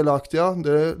skulle vara delaktiga,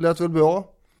 det lät väl bra.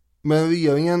 Men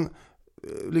regeringen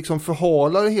liksom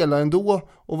förhalade det hela ändå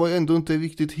och var ändå inte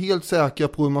riktigt helt säkra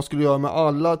på hur man skulle göra med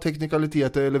alla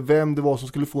teknikaliteter eller vem det var som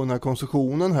skulle få den här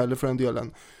koncessionen heller för den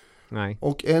delen. Nej.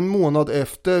 Och en månad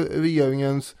efter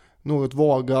regeringens något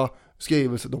vaga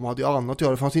skrivelse, de hade ju annat att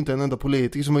göra. Det fanns inte en enda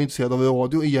politiker som var intresserad av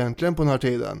radio egentligen på den här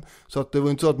tiden. Så att det var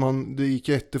inte så att det gick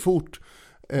jättefort.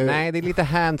 Nej, det är lite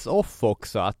hands-off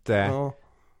också att ja.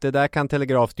 Det där kan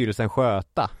Telegrafstyrelsen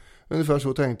sköta. Ungefär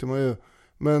så tänkte man ju.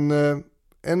 Men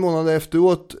en månad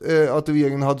efteråt att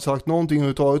regeringen hade sagt någonting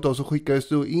överhuvudtaget då, så skickades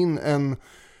det in en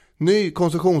ny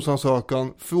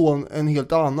koncessionsansökan från en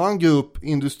helt annan grupp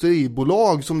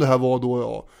industribolag som det här var då,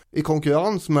 ja, i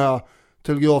konkurrens med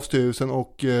Telegrafstyrelsen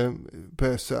och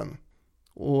pressen.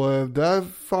 Och där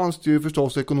fanns det ju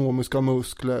förstås ekonomiska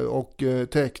muskler och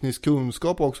teknisk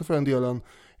kunskap också för den delen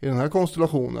i den här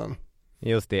konstellationen.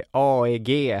 Just det,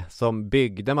 AEG som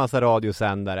byggde massa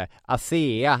radiosändare,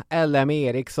 ASEA, LM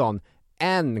Ericsson,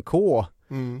 NK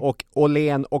och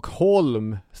Åhlén och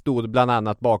Holm stod bland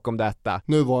annat bakom detta.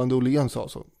 Nuvarande Åhléns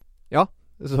alltså. Ja,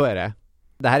 så är det.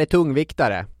 Det här är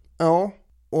tungviktare. Ja,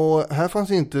 och här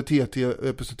fanns inte TT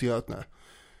representerat, nej.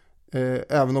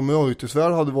 Även om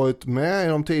Reuterswärd hade varit med i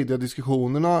de tidiga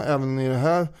diskussionerna, även i det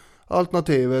här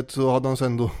alternativet, så hade han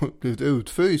sen då blivit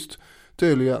utfryst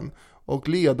tydligen. Och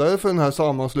ledare för den här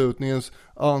sammanslutningens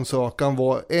ansökan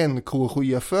var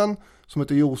NK-chefen som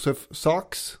heter Josef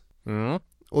Sachs.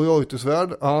 Och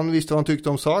Reuterswärd, han visste vad han tyckte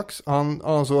om Sachs. Han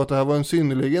ansåg att det här var en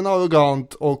synnerligen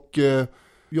arrogant och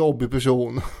jobbig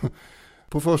person.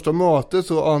 På första mötet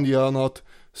så anger han att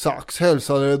Sachs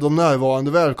hälsade de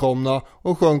närvarande välkomna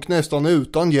och sjönk nästan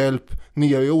utan hjälp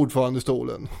ner i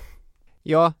ordförandestolen.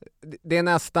 Ja, det är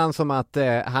nästan som att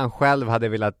han själv hade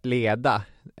velat leda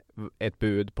ett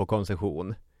bud på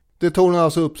koncession. Det tornar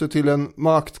alltså upp sig till en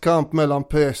maktkamp mellan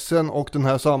pressen och den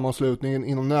här sammanslutningen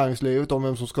inom näringslivet om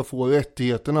vem som ska få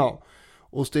rättigheterna.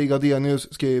 Och Stig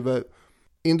Adenius skriver: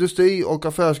 Industri- och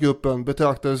affärsgruppen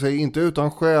betraktade sig inte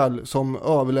utan skäl som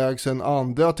överlägsen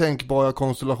andra tänkbara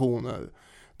konstellationer.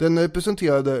 Den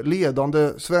representerade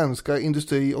ledande svenska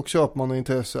industri- och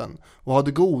köpmannaintressen och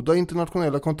hade goda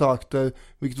internationella kontakter,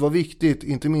 vilket var viktigt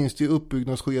inte minst i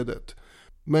uppbyggnadsskedet.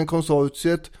 Men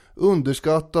konsortiet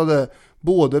underskattade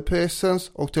både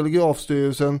pressens och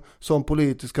Telegrafstyrelsen som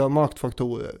politiska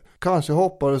maktfaktorer. Kanske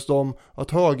hoppades de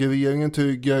att högerregeringen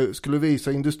Trygger skulle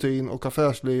visa industrin och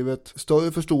affärslivet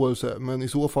större förståelse, men i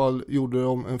så fall gjorde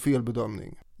de en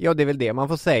felbedömning. Ja, det är väl det man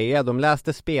får säga. De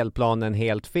läste spelplanen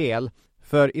helt fel.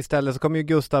 För istället så kom ju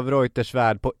Gustav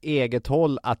Reuterswärd på eget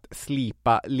håll att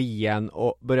slipa lien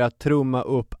och börja trumma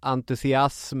upp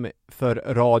entusiasm för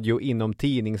radio inom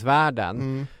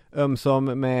tidningsvärlden. ömsom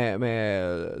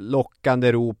med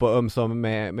lockande rop och ömsom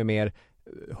med mer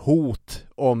hot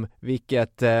om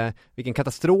vilken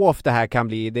katastrof det här kan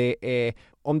bli. Det är,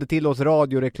 om det tillåts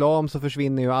radioreklam så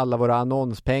försvinner ju alla våra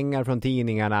annonspengar från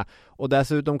tidningarna, och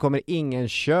dessutom kommer ingen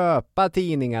köpa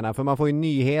tidningarna för man får ju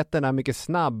nyheterna mycket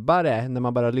snabbare när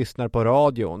man bara lyssnar på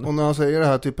radion. Och när han säger det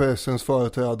här till pressens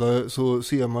företrädare så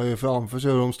ser man ju framför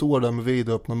sig hur de står där med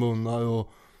vidöppna munnar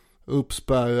och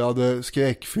uppspärrade,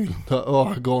 skräckfyllda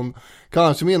ögon.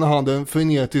 Kanske menar han den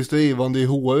frenetiskt drivande i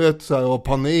håret så här, och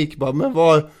panik bara, men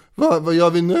vad gör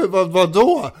vi nu? Vad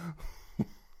då?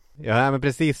 Ja, men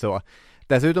precis så.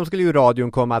 Dessutom skulle ju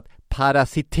radion komma att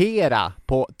parasitera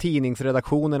på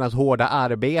tidningsredaktionernas hårda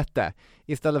arbete.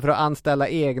 Istället för att anställa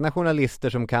egna journalister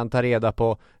som kan ta reda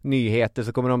på nyheter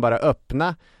så kommer de bara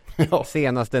öppna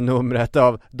senaste numret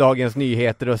av Dagens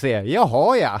Nyheter och se,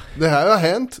 jaha ja. Det här har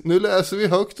hänt, nu läser vi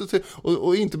högt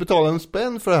och inte betala en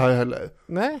spänn för det här heller.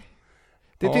 Nej,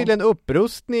 det är tydligen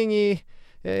upprustning i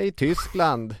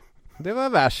Tyskland. Det var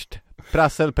värst.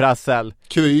 Prassel.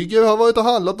 Kryger har varit och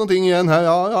handlat någonting igen här,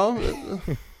 ja.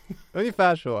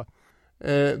 Ungefär så.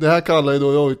 Det här kallar ju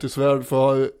då Reuterswärd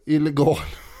för illegal.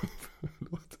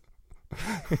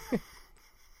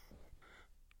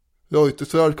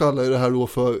 Reuterswärd kallar ju det här då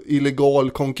för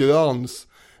illegal konkurrens,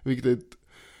 vilket är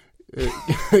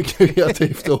ett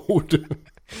kreativt ord.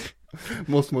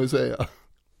 Måste man ju säga.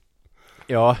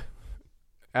 Ja,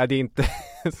 är det inte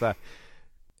så här,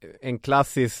 en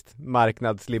klassisk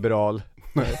marknadsliberal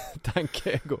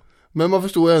tankego. Men man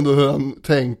förstår ändå hur han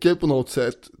tänker på något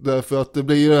sätt. Därför att det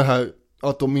blir det här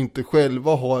att de inte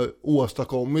själva har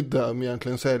åstadkommit det de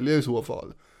egentligen säljer i så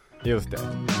fall. Just det.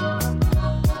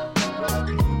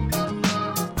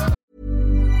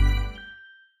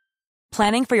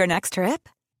 Planning for your next trip?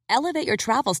 Elevate your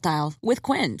travel style with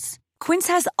Quince. Quince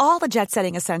has all the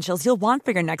jet-setting essentials you'll want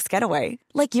for your next getaway,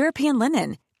 like European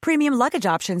linen, premium luggage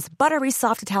options, buttery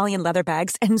soft Italian leather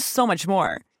bags, and so much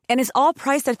more. And is all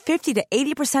priced at 50 to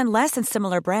 80% less than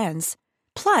similar brands.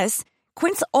 Plus,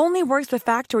 Quince only works with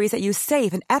factories that use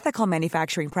safe and ethical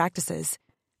manufacturing practices.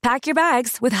 Pack your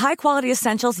bags with high-quality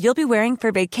essentials you'll be wearing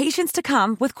for vacations to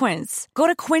come with Quince. Go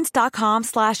to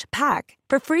quince.com/pack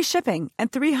for free shipping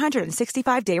and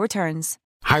 365-day returns.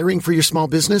 Hiring for your small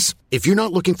business? If you're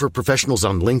not looking for professionals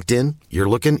on LinkedIn, you're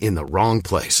looking in the wrong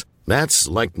place. That's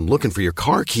like looking for your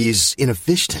car keys in a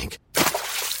fish tank.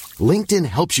 LinkedIn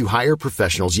helps you hire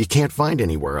professionals you can't find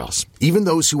anywhere else, even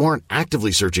those who aren't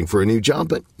actively searching for a new job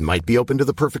but might be open to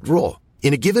the perfect role.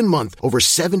 In a given month, over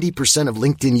 70% of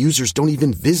LinkedIn users don't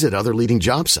even visit other leading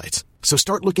job sites. So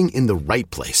start looking in the right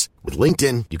place. With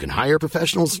LinkedIn, you can hire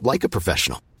professionals like a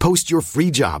professional. Post your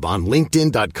free job on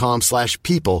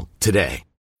linkedin.com/people today.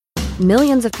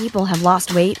 Millions of people have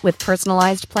lost weight with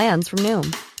personalized plans from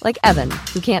Noom. Like Evan,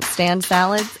 who can't stand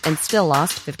salads and still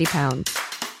lost 50 pounds.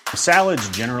 Salads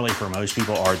generally for most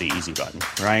people are the easy button,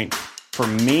 right? For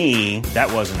me,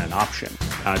 that wasn't an option.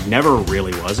 I never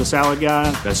really was a salad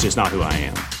guy. That's just not who I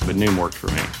am. But Noom worked for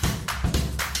me.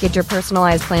 Get your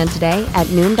personalized plan today at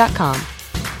Noom.com.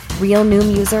 Real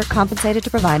Noom user compensated to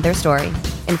provide their story.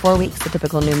 In 4 weeks, the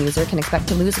typical Noom user can expect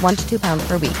to lose 1 to 2 pounds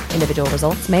per week. Individual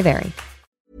results may vary.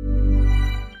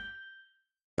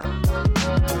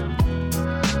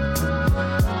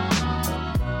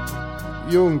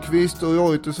 Ljungqvist och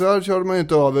Reuterswärd körde man ju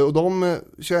inte över, och de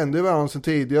kände varandra sedan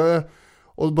tidigare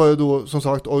och började då som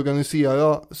sagt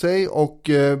organisera sig och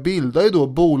bildade då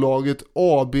bolaget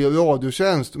AB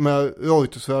Radiotjänst med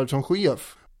Reuterswärd som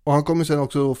chef. Och han kommer sen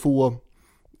också då få,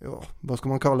 vad ska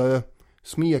man kalla det,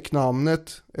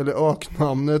 smeknamnet eller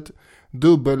öknamnet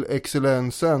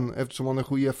Dubbelexcellensen, eftersom han är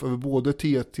chef över både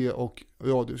TT och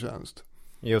Radiotjänst.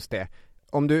 Just det.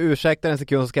 Om du ursäktar en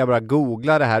sekund så ska jag bara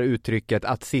googla det här uttrycket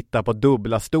att sitta på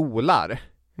dubbla stolar.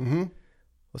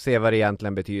 Och se vad det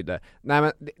egentligen betyder. Nej,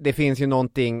 men det finns ju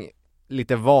någonting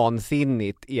lite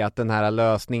vansinnigt i att den här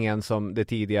lösningen som det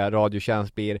tidiga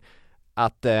Radiotjänst blir,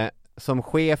 att som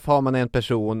chef har man en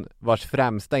person vars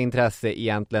främsta intresse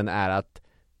egentligen är att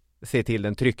se till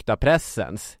den tryckta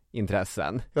pressens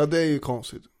intressen. Ja, det är ju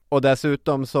konstigt. Och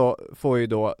dessutom så får ju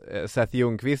då Seth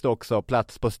Ljungqvist också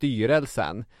plats på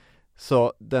styrelsen.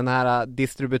 Så den här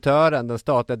distributören, den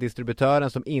statliga distributören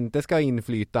som inte ska ha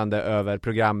inflytande över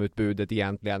programutbudet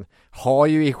egentligen, har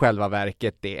ju i själva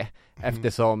verket det,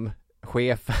 eftersom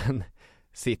chefen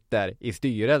sitter i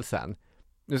styrelsen.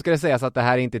 Nu ska det sägas att det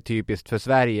här är inte typiskt för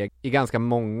Sverige. I ganska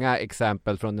många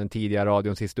exempel från den tidiga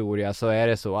radions historia så är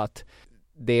det så att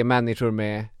det är människor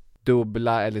med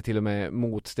dubbla eller till och med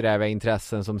motsträviga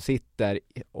intressen som sitter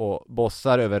och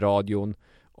bossar över radion.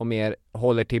 och mer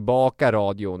håller tillbaka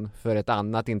radion för ett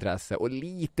annat intresse. Och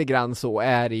lite grann så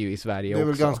är det ju i Sverige också.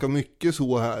 Det är väl ganska mycket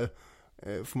så här,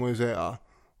 får man ju säga.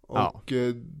 Och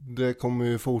det kommer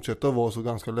ju fortsätta att vara så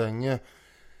ganska länge.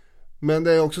 Men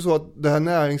det är också så att det här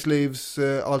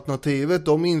näringslivsalternativet,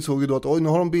 de insåg ju då att nu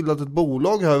har de bildat ett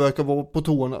bolag här, verkar vara på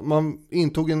tårna. Man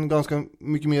intog en ganska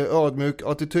mycket mer ödmjuk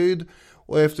attityd.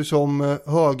 Och eftersom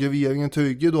högerregeringen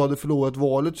Trygge då hade förlorat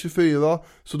valet 24,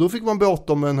 så då fick man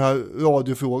bråttom med den här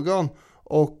radiofrågan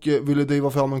och ville driva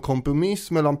fram en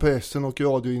kompromiss mellan pressen och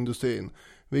radioindustrin,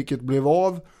 vilket blev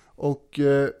av. Och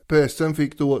pressen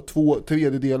fick då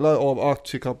 2/3 av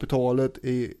aktiekapitalet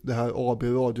i det här AB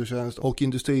Radiotjänst, och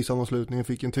industrisammanslutningen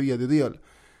fick 1/3.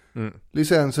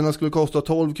 Licenserna skulle kosta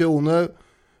 12 kronor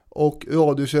och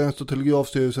Radiotjänst och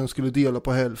Telegrafstyrelsen skulle dela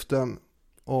på hälften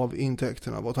av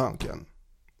intäkterna, var tanken.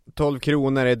 12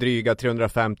 kronor är dryga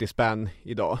 350 spänn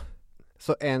idag.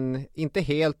 Så en inte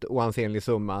helt oansenlig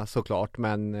summa såklart,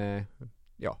 men det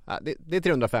är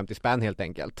 350 spänn helt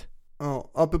enkelt.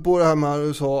 Ja, apropå det här med att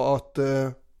du sa att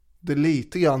det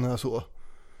lite grann är så.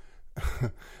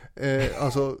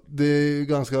 Alltså det är ju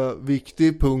ganska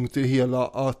viktig punkt i hela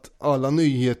att alla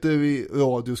nyheter i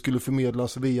radio skulle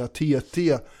förmedlas via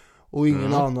TT och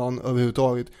ingen annan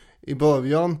överhuvudtaget. I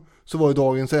början så var ju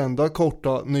dagens enda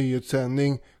korta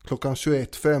nyhetssändning klockan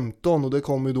 21.15, och det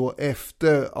kom ju då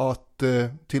efter att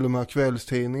till och med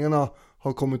kvällstidningarna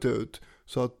har kommit ut,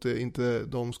 så att inte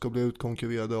de ska bli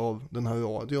utkonkurrerade av den här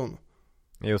radion.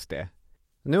 Just det.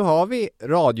 Nu har vi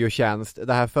Radiotjänst,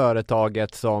 det här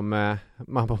företaget som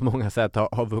man på många sätt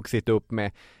har vuxit upp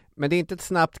med. Men det är inte ett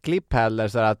snabbt klipp heller,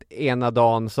 så att ena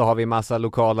dagen så har vi massa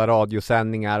lokala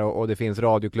radiosändningar och det finns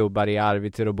radioklubbar i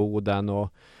Arvidsjaur och Boden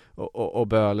och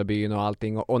Bölebyn och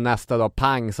allting. Och nästa dag,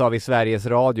 pang, så har vi Sveriges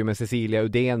Radio med Cecilia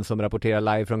Udén som rapporterar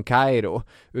live från Kairo.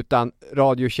 Utan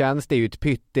Radiotjänst är ju ett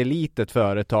pyttelitet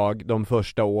företag de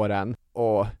första åren.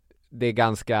 Och det är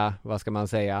ganska, vad ska man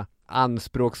säga,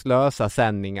 anspråkslösa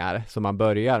sändningar som man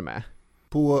börjar med.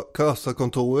 På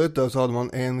kassakontoret där så hade man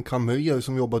en kamrer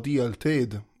som jobbade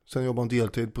deltid. Sen jobbade han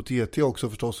deltid på TT också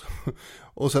förstås.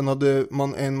 Och sen hade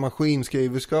man en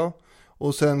maskinskriverska.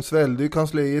 Och sen svällde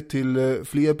kansliet till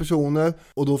fler personer.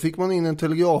 Och då fick man in en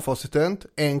telegrafassistent,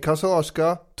 en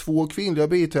kassörska, 2 kvinnliga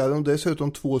biträden och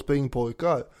dessutom 2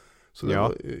 springpojkar. Så det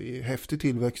var häftig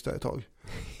tillväxt där ett tag.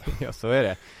 Ja, så är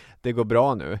det. Det går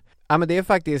bra nu. Ja, men det är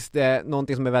faktiskt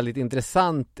någonting som är väldigt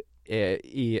intressant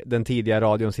i den tidiga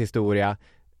radions historia.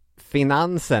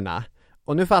 Finanserna.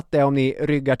 Och nu fattar jag om ni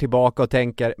ryggar tillbaka och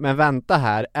tänker, men vänta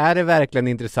här, är det verkligen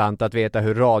intressant att veta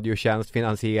hur Radiotjänst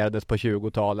finansierades på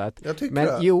 20-talet? Jag tycker men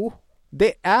det. Jo,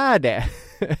 det är det.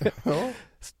 Ja.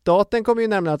 Staten kommer ju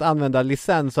nämligen att använda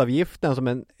licensavgiften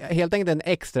som helt enkelt en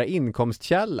extra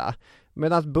inkomstkälla.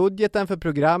 Medan budgeten för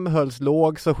program hölls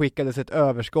låg så skickades ett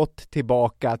överskott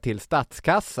tillbaka till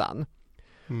statskassan.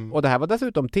 Och det här var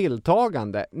dessutom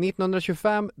tilltagande.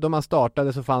 1925 då man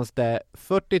startade så fanns det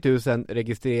 40 000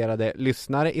 registrerade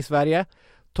lyssnare i Sverige.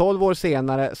 12 år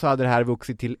senare så hade det här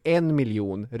vuxit till 1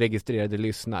 miljon registrerade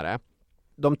lyssnare.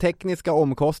 De tekniska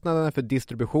omkostnaderna för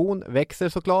distribution växer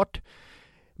såklart.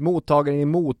 Mottagaren i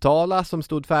Motala som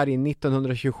stod färdig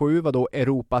 1927 var då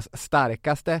Europas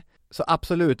starkaste. Så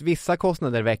absolut, vissa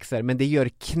kostnader växer, men det gör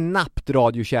knappt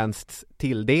Radiotjänsts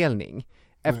tilldelning.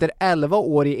 Efter 11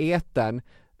 år i etern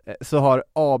så har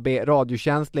AB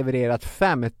Radiotjänst levererat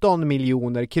 15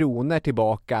 miljoner kronor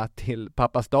tillbaka till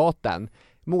pappa staten,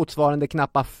 motsvarande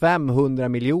knappt 500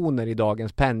 miljoner i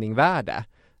dagens penningvärde.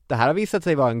 Det här har visat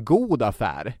sig vara en god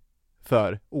affär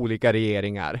för olika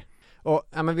regeringar. Och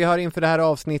men vi har inför det här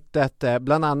avsnittet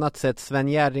bland annat sett Sven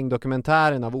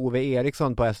Jerring-dokumentären av Ove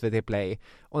Eriksson på SVT Play.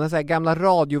 Och när så här gamla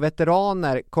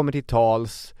radioveteraner kommer till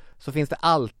tals så finns det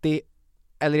alltid,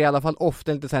 eller i alla fall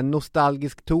ofta, lite så här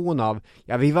nostalgisk ton av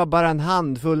vi var bara en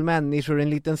handfull människor i en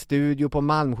liten studio på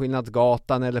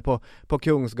Malmskillnadsgatan eller på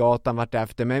Kungsgatan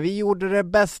vartefter, men vi gjorde det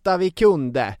bästa vi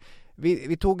kunde.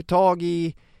 Vi tog tag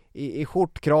i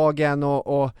skjortkragen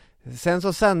och sen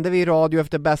så sände vi radio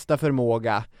efter bästa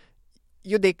förmåga.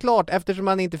 Jo, det är klart, eftersom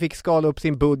man inte fick skala upp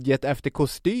sin budget efter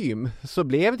kostym så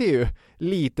blev det ju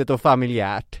litet och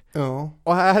familjärt. Ja.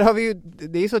 Och här har vi ju,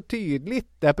 det är så tydligt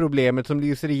det här problemet som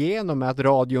lyser igenom med att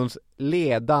radions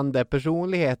ledande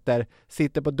personligheter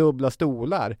sitter på dubbla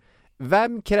stolar.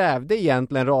 Vem krävde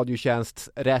egentligen Radiotjänsts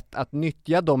rätt att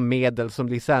nyttja de medel som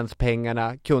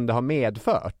licenspengarna kunde ha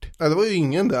medfört? Ja, det var ju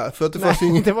ingen där, för att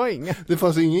det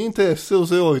fanns ingen intresse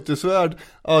hos Reuterswärd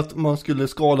att man skulle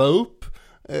skala upp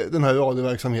den här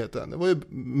radioverksamheten. Det var ju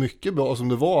mycket bra som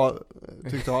det var,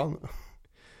 tyckte han.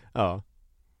 Ja.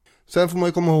 Sen får man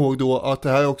ju komma ihåg då att det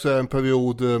här också är en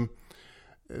period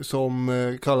som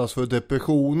kallas för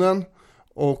depressionen.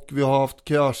 Och vi har haft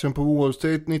kraschen på Wall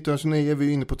Street 1929, vi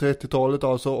är inne på 30-talet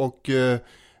alltså, och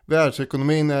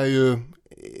världsekonomin är ju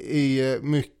i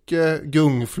mycket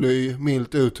gungfly,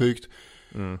 milt uttryckt.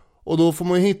 Och då får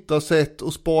man hitta sätt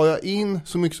att spara in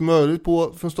så mycket som möjligt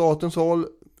på från statens håll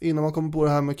innan man kommer på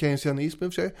det här med keynesianism i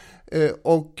och för sig.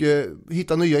 Och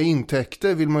hitta nya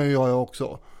intäkter vill man ju göra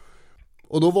också.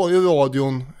 Och då var ju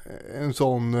radion en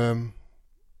sån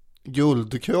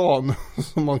guldkran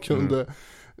som man kunde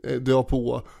dra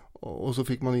på, och så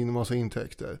fick man in en massa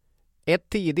intäkter. Ett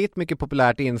tidigt mycket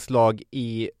populärt inslag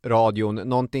i radion,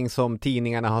 någonting som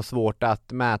tidningarna har svårt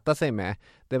att mäta sig med,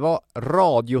 det var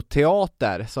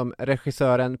radioteater som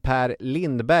regissören Per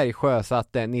Lindberg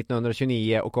sjösatte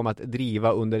 1929 och kom att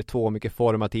driva under 2 mycket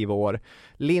formativa år.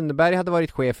 Lindberg hade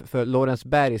varit chef för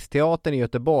Lorensbergsteatern i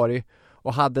Göteborg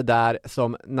och hade där,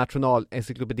 som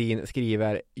Nationalencyklopedin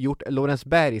skriver, gjort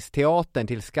Lorensbergsteatern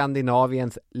till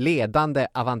Skandinaviens ledande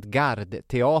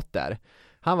avantgarde-teater.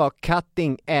 Han var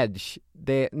cutting edge,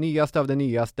 det nyaste av det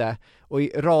nyaste, och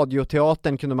i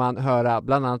radioteatern kunde man höra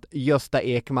bland annat Gösta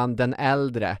Ekman den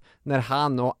äldre när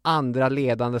han och andra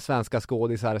ledande svenska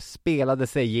skådisar spelade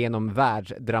sig genom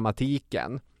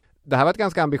världsdramatiken. Det här var ett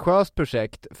ganska ambitiöst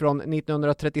projekt. Från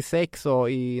 1936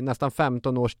 och i nästan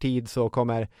 15 års tid så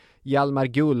kommer Hjalmar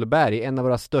Gullberg, en av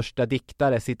våra största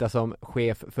diktare, sitta som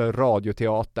chef för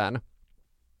radioteatern.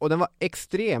 Och den var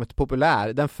extremt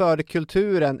populär. Den förde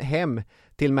kulturen hem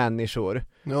till människor.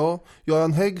 Ja,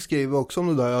 Göran Hägg skriver också om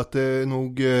det där, att det är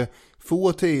nog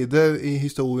få tider i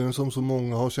historien som så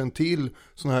många har känt till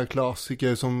såna här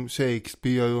klassiker som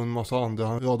Shakespeare och en massa andra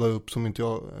han radar upp som inte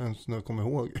jag ens nu kommer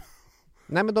ihåg.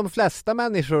 Nej, men de flesta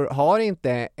människor har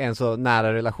inte en så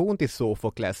nära relation till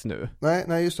Sofokles nu.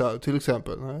 Nej, just det, till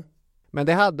exempel. Nej. Men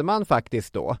det hade man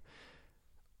faktiskt då.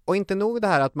 Och inte nog det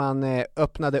här att man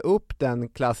öppnade upp den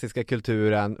klassiska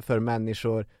kulturen för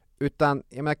människor, utan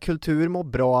jag menar, kultur mår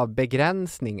bra av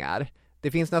begränsningar.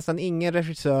 Det finns nästan ingen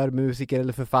regissör, musiker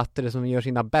eller författare som gör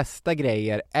sina bästa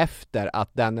grejer efter att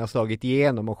den har slagit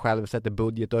igenom och själv sätter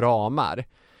budget och ramar.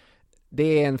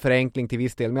 Det är en förenkling till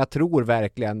viss del, men jag tror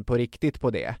verkligen på riktigt på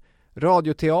det.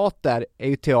 Radioteater är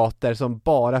ju teater som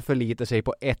bara förlitar sig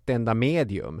på ett enda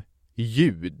medium,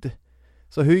 ljud.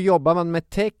 Så hur jobbar man med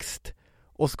text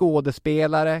och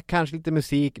skådespelare, kanske lite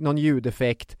musik, någon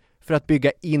ljudeffekt för att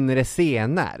bygga inre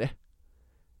scener?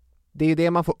 Det är ju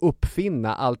det man får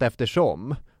uppfinna allt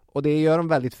eftersom. Och det gör de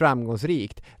väldigt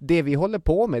framgångsrikt. Det vi håller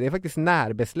på med, det är faktiskt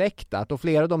närbesläktat. Och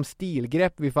flera av de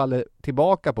stilgrepp vi faller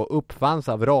tillbaka på uppfanns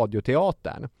av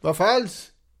radioteatern. Vad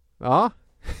falskt? Ja.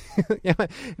 Ja, men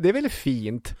det är väl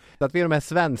fint att vi är de här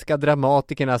svenska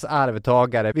dramatikernas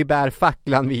arvtagare. Vi bär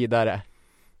facklan vidare.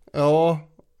 Ja,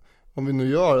 om vi nu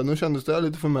gör det. Nu kändes det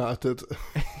lite förmätet.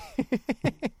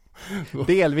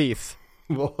 Delvis.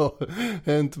 Vad har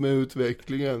hänt med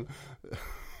utvecklingen?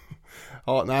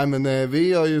 Ja, nej, men vi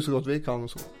gör ju så gott vi kan och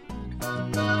så.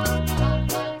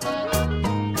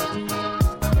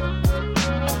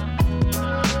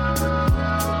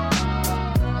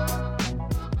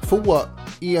 Få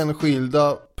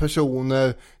enskilda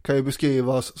personer kan ju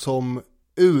beskrivas som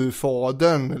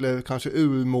urfadern eller kanske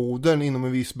urmodern inom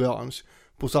en viss bransch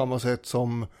på samma sätt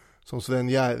som Sven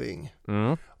Jerving.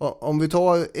 Om vi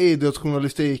tar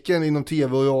idrottsjournalistiken inom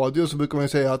tv och radio så brukar man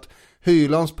säga att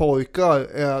Hylands pojkar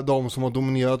är de som har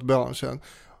dominerat branschen.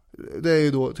 Det är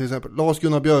ju då till exempel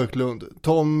Lars-Gunnar Björklund,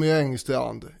 Tommy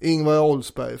Engstrand, Ingvar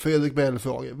Oldsberg, Fredrik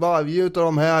Belfrage. Varje utav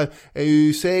de här är ju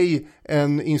i sig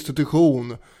en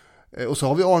institution. Och så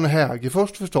har vi Arne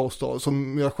Hägerfors förstås då,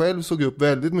 som jag själv såg upp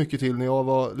väldigt mycket till när jag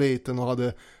var liten och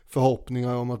hade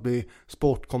förhoppningar om att bli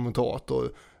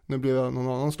sportkommentator. Nu blev jag någon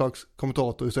annan slags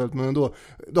kommentator istället, men ändå.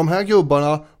 De här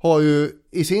gubbarna har ju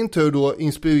i sin tur då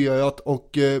inspirerat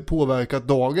och påverkat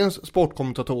dagens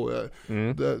sportkommentatorer.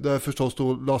 Där förstås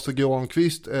då Lasse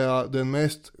Granqvist är den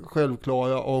mest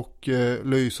självklara och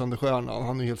lysande stjärnan.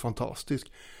 Han är helt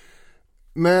fantastisk.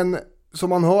 Men som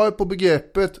man hör på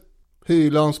begreppet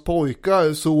Hylands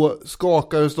pojkar så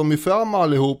skakades de ju fram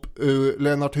allihop ur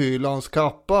Lennart Hylands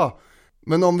kappa.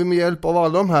 Men om vi med hjälp av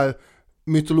alla de här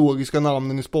mytologiska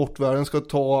namnen i sportvärlden ska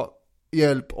ta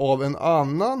hjälp av en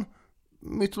annan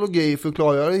mytologi för att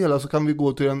klara det hela, så kan vi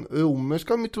gå till den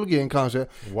romerska mytologin kanske.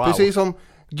 Wow. Precis som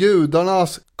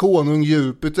gudarnas konung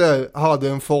Jupiter hade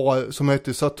en far som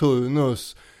hette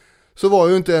Saturnus, så var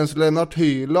ju inte ens Lennart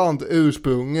Hyland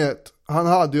ursprunget. Han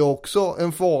hade ju också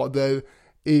en fader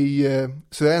i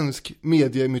svensk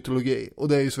mediemytologi, och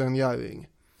det är ju Sven Jerving.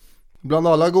 Bland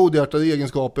alla godhjärtade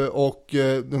egenskaper och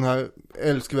den här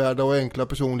älskvärda och enkla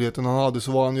personligheten han hade,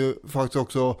 så var han ju faktiskt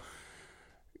också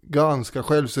ganska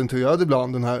självcentrerad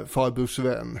ibland, den här farbror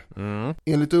Sven.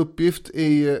 Enligt uppgift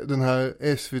i den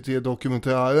här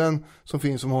SVT-dokumentären som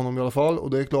finns om honom i alla fall, och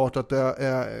det är klart att det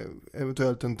är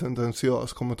eventuellt en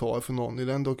tendentiös kommentar för någon i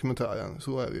den dokumentären,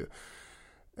 så är det ju.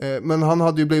 Men han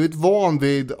hade ju blivit van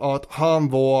vid att han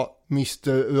var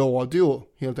Mr. Radio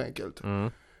helt enkelt.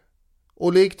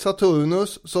 Och likt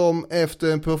Saturnus, som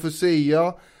efter en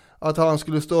profetia att han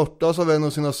skulle störtas av en av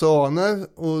sina söner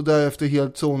och därefter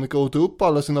helt sonika åt upp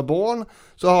alla sina barn,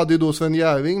 så hade ju då Sven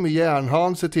Jerving med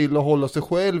järnhand se till att hålla sig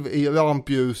själv i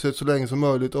rampljuset så länge som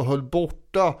möjligt och höll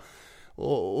borta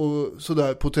och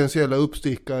sådär potentiella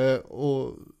uppstickare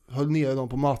och höll ner dem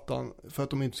på mattan för att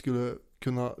de inte skulle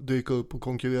kunna dyka upp och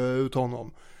konkurrera ut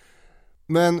honom.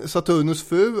 Men Saturnus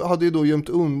fru hade ju då gömt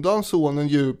undan sonen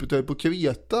Jupiter på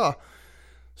Kreta,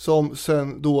 som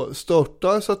sen då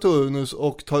störtar Saturnus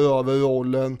och tar över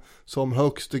rollen som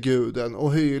högste guden.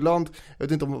 Och Hyland, jag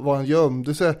vet inte var han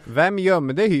gömde sig. Vem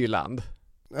gömde Hyland?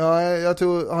 Ja, jag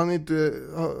tror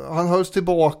han hölls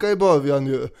tillbaka i början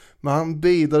ju, men han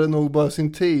bidade nog bara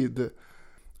sin tid.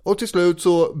 Och till slut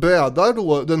så brädar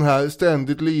då den här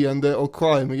ständigt leende och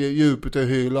charmige Jupiter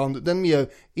Hyland den mer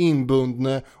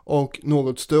inbundne och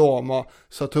något strama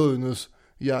Saturnus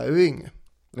Jerving.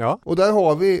 Ja. Och där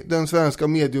har vi den svenska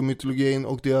mediemytologin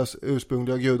och deras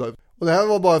ursprungliga gudar. Och det här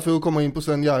var bara för att komma in på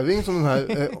Sven Jerving som den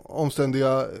här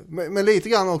omständiga, men lite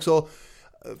grann också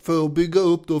för att bygga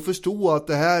upp då och förstå att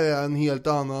det här är en helt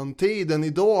annan tid än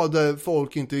idag, där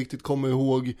folk inte riktigt kommer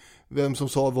ihåg vem som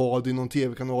sa vad i någon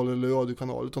tv-kanal eller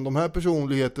radiokanal, utan de här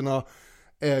personligheterna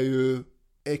är ju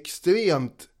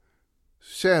extremt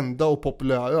kända och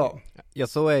populära. Ja,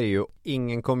 så är det ju.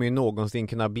 Ingen kommer ju någonsin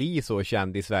kunna bli så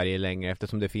känd i Sverige längre,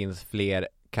 eftersom det finns fler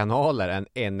kanaler än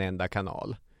en enda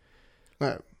kanal.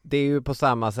 Nej. Det är ju på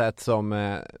samma sätt som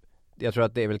jag tror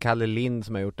att det är väl Kalle Lind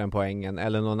som har gjort den poängen,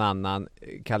 eller någon annan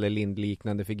Kalle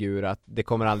Lind-liknande figur, att det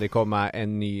kommer aldrig komma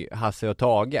en ny Hasse och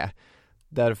Tage.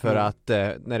 Därför att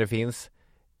när det finns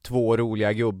två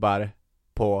roliga gubbar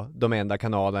på de enda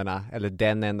kanalerna, eller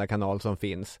den enda kanal som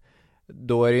finns,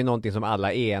 då är det ju någonting som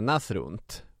alla enas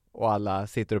runt och alla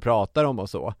sitter och pratar om och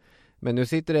så. Men nu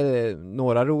sitter det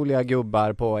några roliga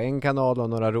gubbar på en kanal och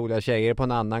några roliga tjejer på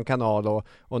en annan kanal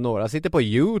och några sitter på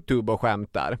YouTube och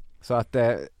skämtar. Så att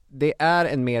det är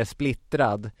en mer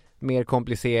splittrad, mer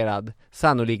komplicerad,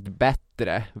 sannolikt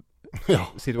bättre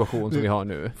situation som vi har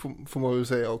nu. Får man ju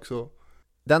säga också.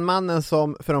 Den mannen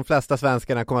som för de flesta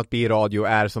svenskarna kommer att bli i radio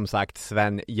är som sagt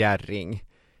Sven Jerring.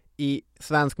 I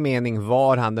svensk mening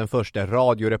var han den första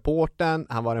radioreportern,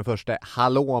 han var den första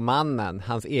hallåmannen,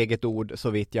 hans eget ord så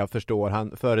vitt jag förstår,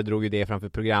 han föredrog ju det framför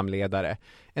programledare.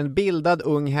 En bildad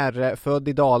ung herre, född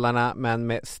i Dalarna men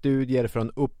med studier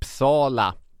från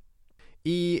Uppsala.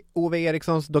 I Ove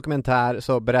Erikssons dokumentär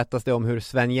så berättas det om hur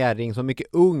Sven Jerring som mycket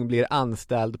ung blir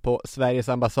anställd på Sveriges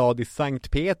ambassad i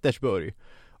Sankt Petersburg.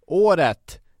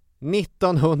 Året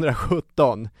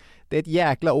 1917. Det är ett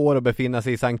jäkla år att befinna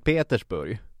sig i Sankt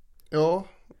Petersburg. Ja.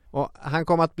 Och han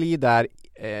kom att bli där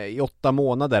i 8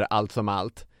 månader allt som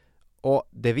allt. Och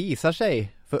det visar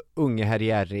sig för unge herr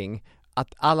Jerring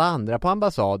att alla andra på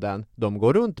ambassaden, de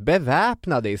går runt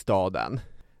beväpnade i staden.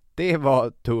 Det var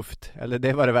tufft, eller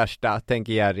det var det värsta,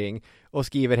 tänker Jerring, och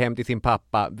skriver hem till sin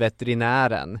pappa,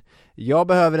 veterinären. Jag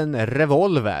behöver en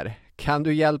revolver. Kan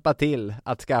du hjälpa till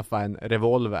att skaffa en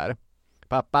revolver?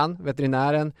 Pappan,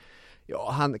 veterinären,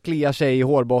 ja, han kliar sig i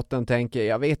hårbotten, tänker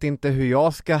jag vet inte hur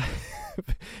jag ska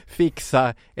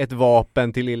fixa ett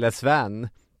vapen till lille Sven.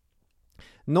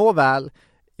 Nåväl,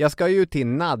 jag ska ju till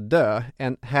Naddö,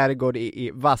 en herrgård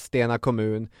i Vadstena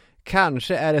kommun.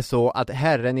 Kanske är det så att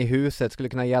herren i huset skulle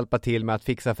kunna hjälpa till med att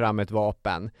fixa fram ett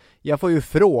vapen. Jag får ju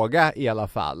fråga i alla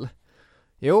fall.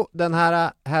 Jo, den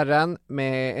här herren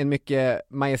med en mycket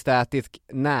majestätisk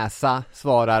näsa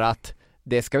svarar att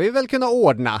det ska vi väl kunna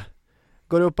ordna.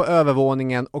 Går upp på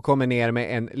övervåningen och kommer ner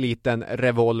med en liten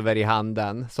revolver i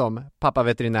handen som pappa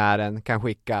veterinären kan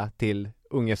skicka till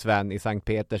unge Sven i Sankt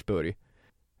Petersburg.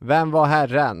 Vem var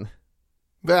herren?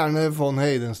 Verner von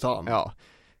Heidenstam. Ja.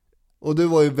 Och du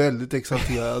var ju väldigt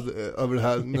exalterad över det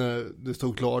här när det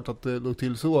stod klart att det låg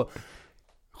till så.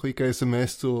 Skicka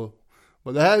sms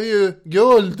och det här är ju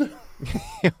guld!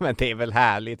 Ja, men det är väl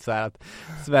härligt så här att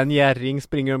Sven Jerring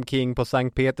springer omkring på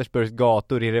Sankt Petersburgs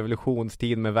gator i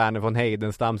revolutionstid med Verner von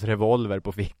Heidenstams revolver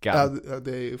på fickan. Ja,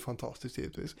 det är ju fantastiskt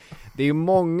givetvis. Det är ju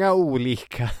många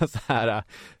olika så här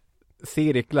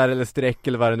cirklar eller streck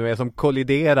eller vad det nu är som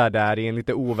kolliderar där i en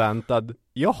lite oväntad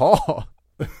jaha.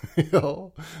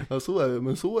 Ja, så är det,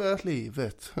 men så är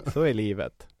livet. Så är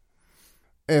livet.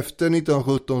 Efter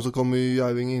 1917 så kommer ju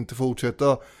Jerving inte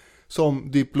fortsätta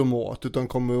som diplomat utan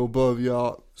kommer att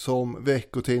börja som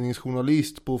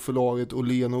veckotidningsjournalist på förlaget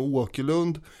Åhlén och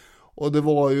Åkerlund. Och det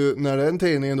var ju när den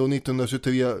tidningen då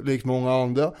 1923, likt många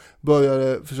andra,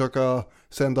 började försöka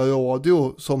sända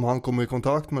radio som han kom i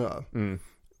kontakt med det. Mm.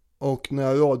 Och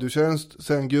när Radiotjänst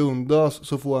sen grundas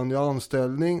så får han ju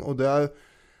anställning och där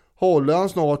håller han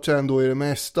snart sen då i det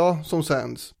mesta som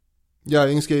sänds.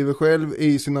 Jerring skriver själv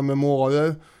i sina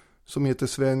memoarer som heter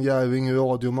Sven Jerring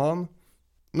radioman.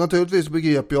 Naturligtvis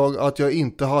begrep jag att jag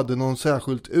inte hade någon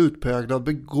särskilt utpräglad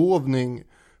begåvning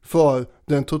för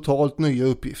den totalt nya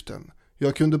uppgiften.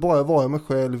 Jag kunde bara vara mig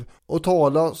själv och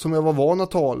tala som jag var van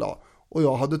att tala och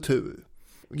jag hade tur.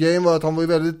 Grejen var att han var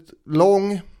väldigt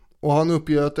lång och han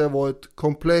uppger att det var ett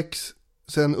komplex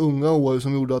sedan unga år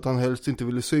som gjorde att han helst inte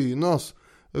ville synas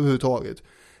överhuvudtaget.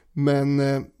 Men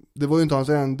det var ju inte hans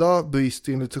enda brist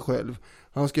enligt sig själv.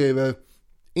 Han skriver: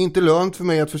 inte lönt för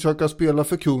mig att försöka spela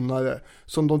förkunnare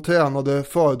som de tränade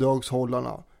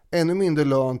föredragshållarna. Ännu mindre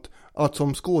lönt att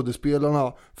som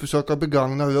skådespelarna försöka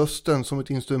begagna rösten som ett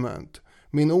instrument.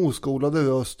 Min oskolade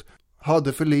röst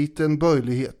hade för liten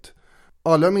böjlighet.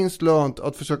 Allra minst lönt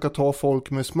att försöka ta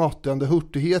folk med smattrande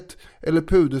hurtighet eller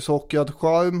pudersockrad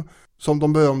charm som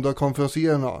de berömda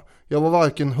konferenserna. Jag var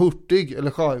varken hurtig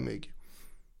eller charmig.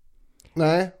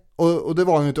 Nej, och det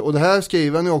var han inte. Och det här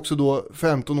skriver han ju också då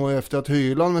 15 år efter att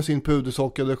Hyland med sin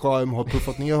pudersockrade charm har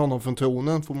puffat ner honom från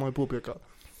tronen, får man ju påpeka.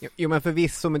 Jo, men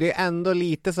förvisso, men det är ändå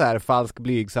lite så här falsk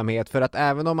blygsamhet, för att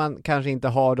även om man kanske inte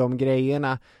har de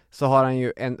grejerna så har han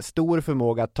ju en stor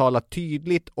förmåga att tala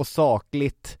tydligt och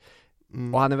sakligt.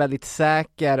 Och han är väldigt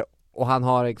säker och han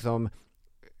har liksom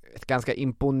ett ganska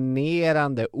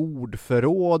imponerande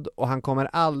ordförråd och han kommer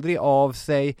aldrig av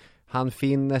sig, han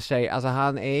finner sig, alltså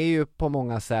han är ju på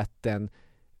många sätt en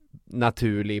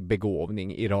naturlig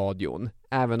begåvning i radion,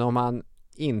 även om han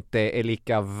inte är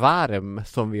lika varm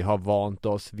som vi har vant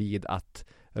oss vid att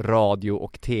radio-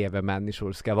 och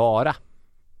tv-människor ska vara.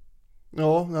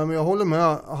 Ja, men jag håller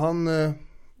med.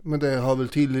 Men det har väl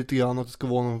till lite grann att det ska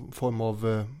vara någon form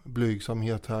av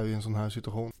blygsamhet här i en sån här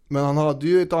situation. Men han hade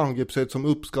ju ett angreppssätt som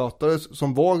uppskattades,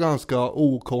 som var ganska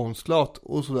okonstlat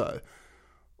och sådär.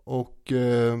 Och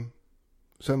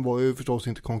sen var ju förstås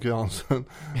inte konkurrensen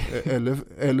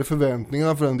eller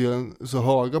förväntningarna för den delen så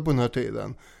höga på den här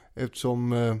tiden.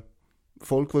 Eftersom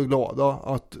folk var glada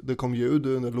att det kom ljud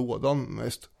ur den där lådan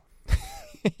mest.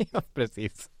 Ja,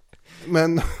 precis.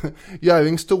 Men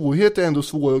Jerrings storhet är ändå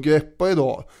svår att greppa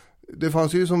idag. Det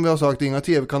fanns ju som vi har sagt inga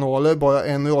tv-kanaler, bara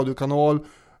en radiokanal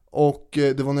och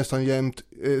det var nästan jämt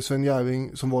Sven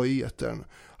Jerring som var i etern.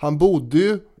 Han bodde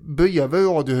ju bredvid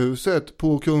radiohuset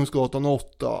på Kungsgatan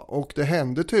 8 och det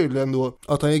hände tydligen då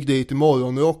att han gick dit i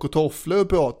morgonrock och tofflor och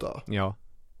pratade. Ja,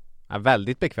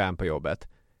 väldigt bekväm på jobbet.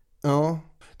 Ja,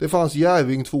 det fanns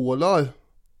Jerring-tvålar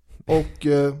och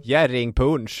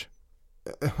Jerring-punch.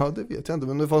 Ja, det vet jag inte,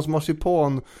 men det fanns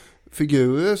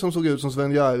marsipanfigurer som såg ut som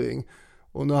Sven Jerring.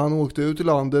 Och när han åkte ut i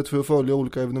landet för att följa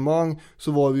olika evenemang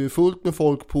så var det ju fullt med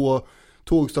folk på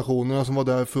tågstationerna som var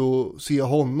där för att se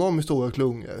honom i stora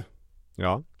klungor.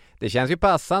 Ja, det känns ju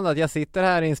passande att jag sitter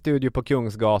här i en studio på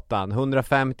Kungsgatan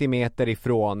 150 meter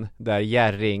ifrån där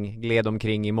Jerring gled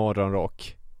omkring i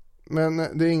morgonrock. Men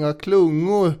det är inga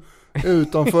klungor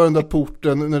utanför den där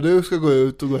porten när du ska gå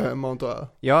ut och gå hem, antar jag.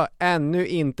 Jag har ännu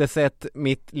inte sett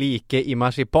mitt like i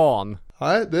marsipan.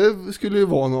 Nej, det skulle ju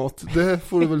vara något. Det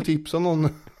får du väl tipsa någon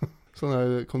sån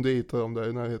här konditor om där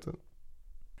i närheten.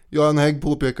 Göran Hägg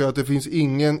påpekar att det finns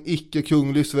ingen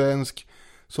icke-kunglig svensk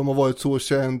som har varit så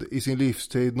känd i sin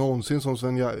livstid någonsin som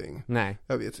Sven Jerring. Nej.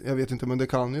 Jag vet inte, men det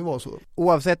kan ju vara så.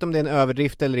 Oavsett om det är en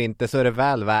överdrift eller inte så är det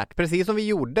väl värt, precis som vi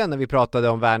gjorde när vi pratade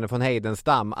om Verner von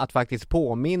Heidenstam, att faktiskt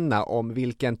påminna om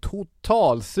vilken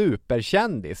total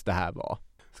superkändis det här var.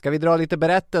 Ska vi dra lite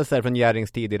berättelser från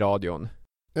Jerrings tid i radion?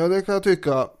 Ja, det kan jag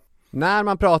tycka. När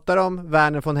man pratar om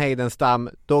Verner von Heidenstam,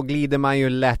 då glider man ju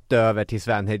lätt över till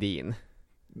Sven Hedin.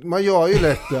 Man gör ju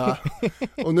lätt det.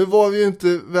 Och nu var vi ju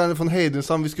inte Verner von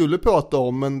Heidenstam vi skulle prata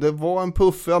om, men det var en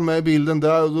puffra med i bilden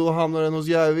där och då hamnade den hos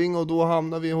Jerring och då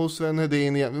hamnar vi hos Sven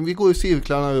Hedin igen. Men vi går i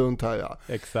cirklarna runt här, ja.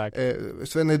 Exakt.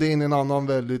 Sven Hedin är en annan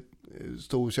väldigt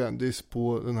stor kändis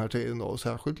på den här tiden då,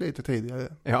 särskilt lite tidigare.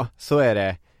 Ja, så är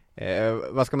det.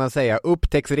 Vad ska man säga?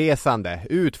 Upptäcktsresande,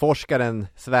 utforskaren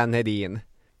Sven Hedin.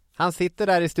 Han sitter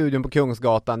där i studion på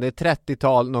Kungsgatan, det är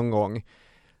 30-tal någon gång.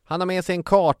 Han har med sig en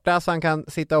karta så han kan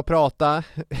sitta och prata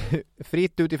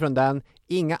fritt utifrån den.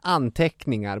 Inga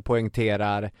anteckningar,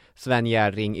 poängterar Sven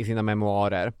Jerring i sina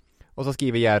memoarer. Och så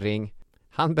skriver Jerring: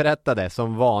 Han berättade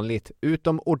som vanligt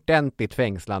utomordentligt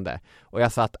fängslande och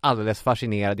jag satt alldeles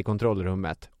fascinerad i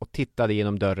kontrollrummet och tittade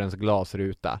genom dörrens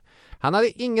glasruta. Han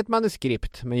hade inget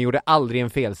manuskript men gjorde aldrig en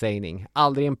felsägning,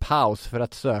 aldrig en paus för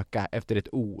att söka efter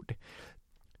ett ord.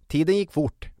 Tiden gick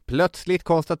fort. Plötsligt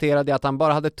konstaterade jag att han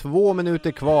bara hade 2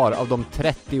 minuter kvar av de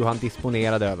 30 han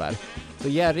disponerade över. Så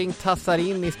Jerring tassar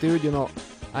in i studion och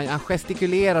han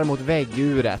gestikulerar mot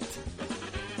vägguret.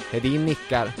 Hedin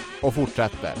nickar och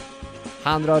fortsätter.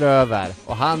 Han drar över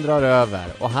och han drar över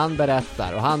och han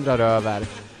berättar och han drar över.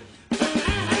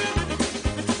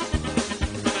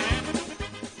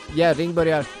 Jerring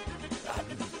börjar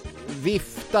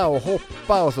vifta och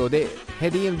hoppa och så.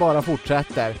 Hedin bara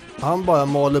fortsätter. Han bara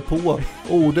maler på.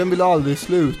 Orden vill aldrig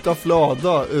sluta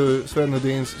flöda ur Sven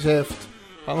Hedins käft.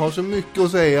 Han har så mycket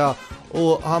att säga.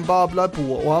 Och han babblar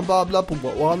på och han babblar på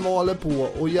och han maler på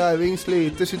och Jerring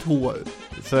sliter sitt hår.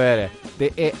 Så är det.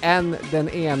 Det är den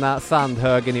ena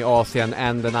sandhögen i Asien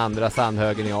än den andra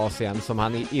sandhögen i Asien som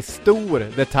han i stor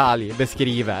detalj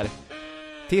beskriver.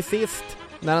 Till sist,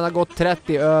 när han har gått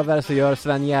 30 över så gör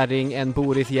Sven Jerring en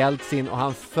Boris Jeltsin och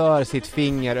han för sitt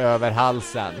finger över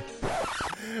halsen.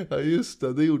 Ja just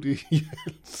det gjorde ju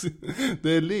Jeltsin.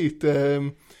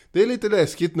 Det är lite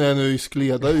läskigt när en rysk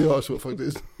ledare gör så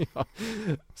faktiskt. Ja,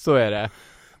 så är det.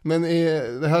 Men i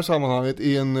det här sammanhanget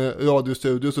i en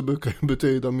radiostudio så brukar det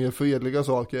betyda mer fredliga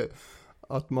saker.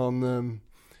 Att man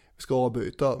ska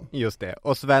avbryta. Just det.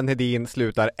 Och Sven Hedin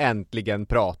slutar äntligen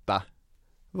prata.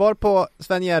 Varpå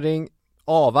Sven Jerring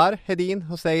avar Hedin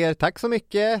och säger tack så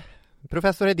mycket.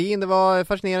 Professor Hedin, det var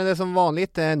fascinerande som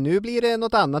vanligt. Nu blir det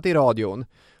något annat i radion.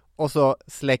 Och så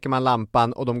släcker man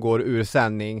lampan och de går ur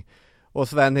sändning. Och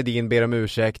Sven Hedin ber om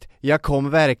ursäkt. Jag kom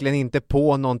verkligen inte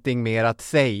på någonting mer att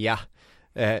säga.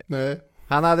 Nej.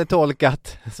 Han hade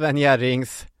tolkat Sven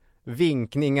Jerrings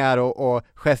vinkningar och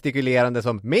gestikulerande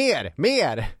som mer!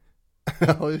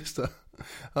 Ja just det.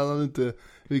 Han hade inte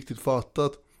riktigt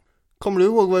fattat. Kommer du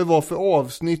ihåg vad det var för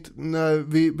avsnitt när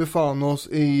vi befann oss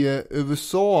i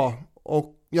USA?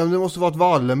 Och ja, det måste vara ett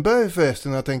Wallenberg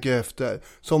förresten, jag tänker efter.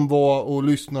 Som var och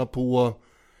lyssnade på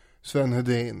Sven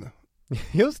Hedin.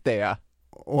 Just det, ja.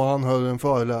 Och han höll en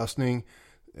föreläsning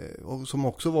som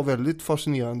också var väldigt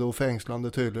fascinerande och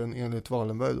fängslande tydligen enligt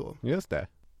Wallenberg då. Just det.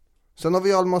 Sen har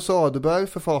vi Alma Söderberg,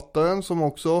 författaren, som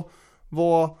också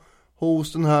var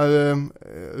hos den här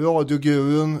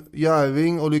radiogurun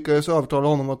Jerring och lyckades övertala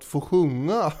honom att få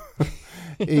sjunga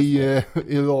i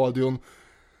radion.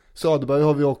 Söderberg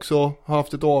har vi också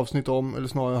haft ett avsnitt om, eller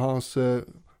snarare hans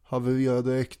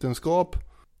havererade äktenskap.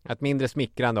 Ett mindre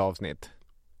smickrande avsnitt.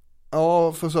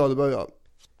 Ja, för Söderberg, ja.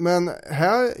 Men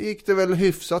här gick det väl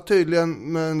hyfsat tydligen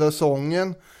med den där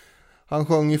sången. Han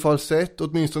sjöng i falsett,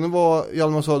 åtminstone var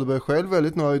Hjalmar Söderberg själv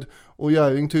väldigt nöjd. Och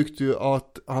Jerring tyckte ju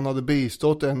att han hade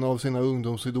bistått en av sina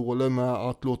ungdomsidoler med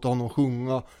att låta honom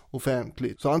sjunga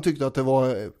offentligt. Så han tyckte att det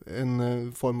var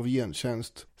en form av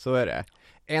gentjänst. Så är det.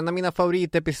 En av mina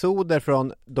favoritepisoder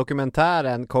från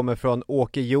dokumentären kommer från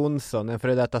Åke Jonsson, en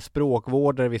före detta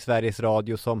språkvårdare vid Sveriges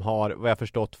Radio som har, vad jag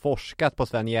förstått, forskat på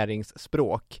Sven Jerrings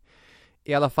språk.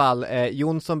 I alla fall,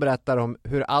 Jonsson berättar om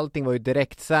hur allting var ju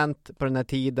direktsänt på den här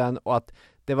tiden och att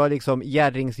det var liksom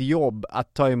Jerrings jobb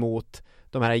att ta emot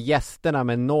de här gästerna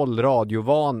med 0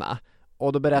 radiovana.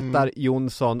 Och då berättar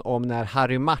Jonsson om när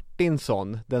Harry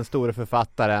Martinson, den stora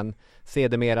författaren,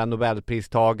 sedermera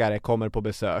Nobelpristagare, kommer på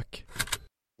besök.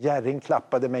 Jerring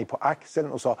klappade mig på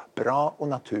axeln och sa bra och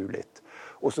naturligt.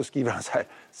 Och så skriver han så här: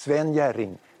 Sven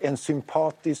Jerring, en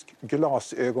sympatisk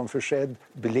glasögonförsedd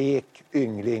blek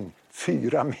yngling,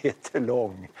 4 meter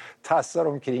lång, tassar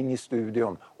omkring i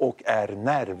studion och är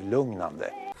nervlugnande.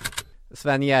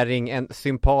 Sven Jerring, en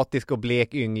sympatisk och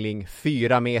blek yngling,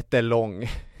 4 meter lång,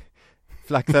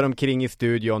 flaxar omkring i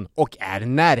studion och är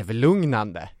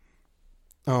nervlugnande.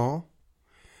 Ja.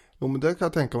 Jo, men det kan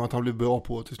jag tänka mig att han blir bra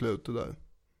på till slut det där.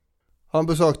 Han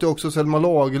besökte också Selma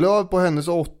Lagerlöf på hennes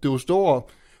 80-årsdag.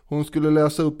 Hon skulle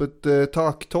läsa upp ett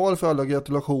tacktal för alla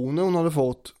gratulationer hon hade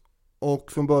fått.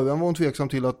 Och från början var hon tveksam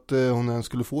till att hon ens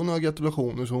skulle få några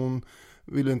gratulationer, så hon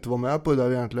ville inte vara med på det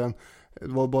där egentligen. Det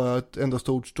var bara ett enda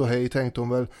stort ståhej, tänkte hon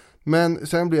väl. Men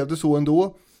sen blev det så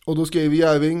ändå. Och då skrev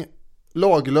Jerring: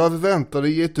 Lagerlöf väntade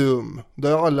i ett rum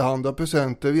där allehanda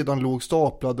presenter redan låg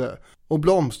staplade och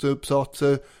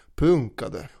blomsteruppsatser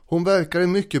prunkade. Hon verkade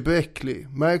mycket bräcklig,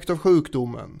 märkt av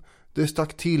sjukdomen. Det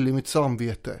stack till i mitt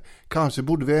samvete. Kanske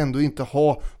borde vi ändå inte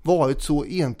ha varit så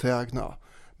enträgna.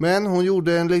 Men hon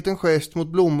gjorde en liten gest mot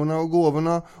blommorna och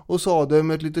gåvorna och sade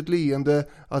med ett litet leende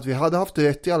att vi hade haft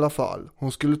rätt i alla fall.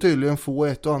 Hon skulle tydligen få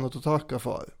ett och annat att tacka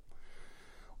för.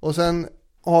 Och sen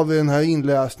har vi den här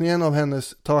inläsningen av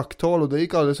hennes tacktal och det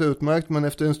gick alldeles utmärkt, men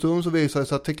efter en stund så visade det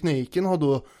sig att tekniken har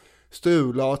då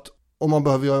stulat och man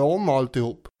behöver göra om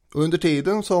alltihop. Och under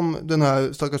tiden som den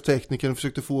här stackars teknikern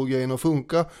försökte få grejen att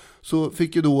funka så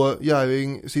fick ju då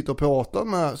Jerring sitta och prata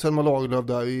med Selma Lagerlöf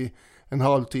där i en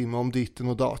halvtimme om ditten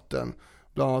och datten.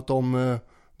 Bland annat om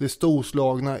det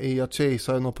storslagna i att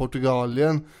Kejsaren och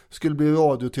Portugalien skulle bli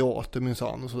radioteater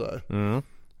minsann och sådär. Mm.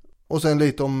 Och sen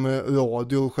lite om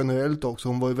radio generellt också.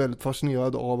 Hon var ju väldigt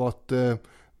fascinerad av att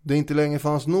det inte längre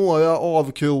fanns några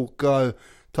avkrokar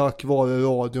tack vare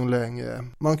radion längre.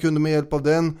 Man kunde med hjälp av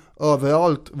den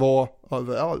överallt vara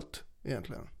överallt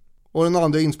egentligen. Och den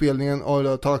andra inspelningen av det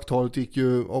här tacktalet gick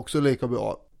ju också lika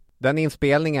bra. Den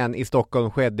inspelningen i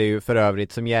Stockholm skedde ju för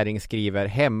övrigt, som Jerring skriver,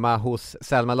 hemma hos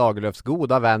Selma Lagerlöfs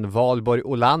goda vän Valborg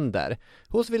Olander,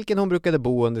 hos vilken hon brukade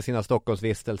bo under sina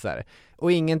Stockholmsvistelser.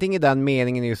 Och ingenting i den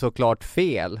meningen är ju såklart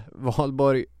fel.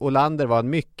 Valborg Olander var en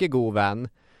mycket god vän,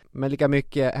 men lika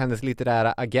mycket hennes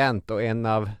litterära agent och en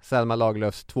av Selma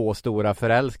Lagerlöfs 2 stora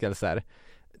förälskelser.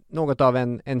 Något av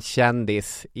en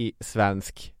kändis i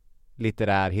svensk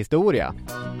litterär historia.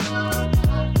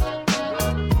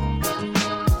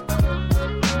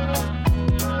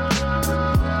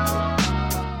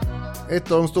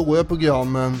 Ett av de stora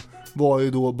programmen var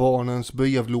ju då Barnens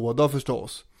brevlåda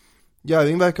förstås.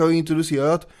 Jerring verkar ha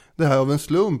introducerat det här av en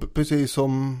slump, precis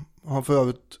som han för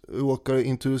övrigt råkade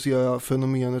introducera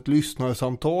fenomenet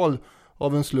lyssnarsamtal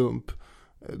av en slump.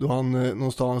 Då han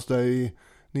någonstans där i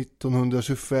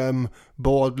 1925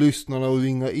 bad lyssnarna att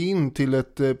ringa in till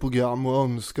ett program och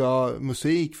önska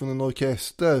musik från en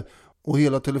orkester. Och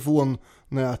hela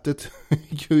telefonnätet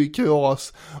gick i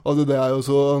kras av det där, och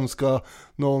så önska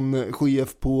någon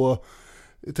chef på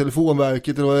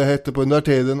Telefonverket eller vad det hette på den där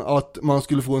tiden att man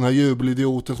skulle få den här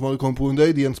jubelidioten som hade kommit på den där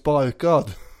idén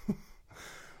sparkad.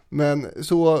 Men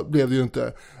så blev det ju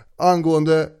inte.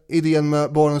 Angående idén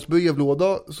med Barnens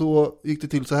brevlåda så gick det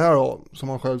till så här då, som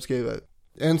han själv skriver.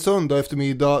 En söndag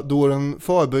eftermiddag då den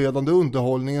förberedande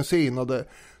underhållningen senade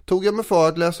tog jag mig för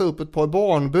att läsa upp ett par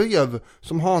barnbrev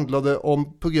som handlade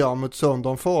om programmet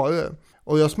söndagen före,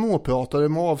 och jag småpratade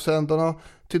med avsändarna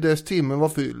till dess timmen var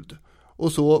fylld.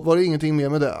 Och så var det ingenting mer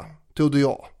med det, trodde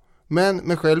jag. Men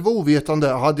med själv ovetande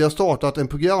hade jag startat en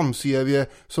programserie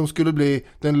som skulle bli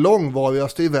den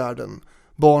långvarigaste i världen.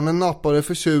 Barnen nappade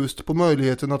förtjust på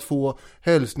möjligheten att få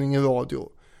hälsning i radio.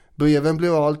 Breven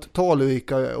blev allt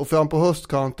talrikare och fram på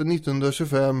höstkanten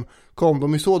 1925 kom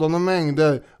de i sådana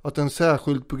mängder att en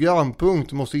särskild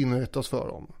programpunkt måste inrättas för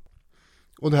dem.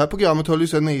 Och det här programmet höll ju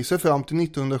sedan i sig fram till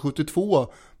 1972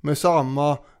 med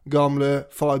samma gamle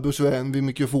farbrors vän vid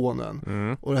mikrofonen.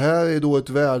 Och det här är då ett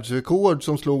världsrekord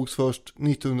som slogs först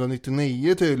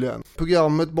 1999 tydligen.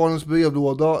 Programmet Barnens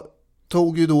brevlåda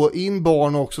tog ju då in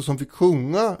barn också som fick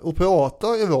sjunga och prata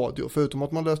i radio, förutom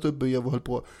att man läste upp brev och höll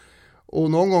på.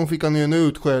 Och någon gång fick han ju en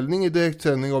utskällning i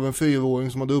direktsändning av en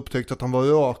 4-åring som hade upptäckt att han var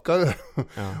rökare.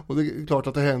 Ja. Och det är klart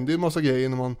att det händer ju en massa grejer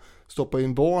när man stoppar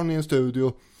in barn i en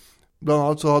studio. Bland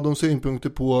annat så hade de synpunkter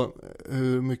på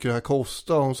hur mycket det här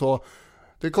kostar. Hon sa,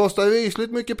 det kostar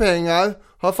rysligt mycket pengar.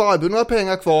 Har farbror några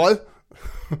pengar kvar?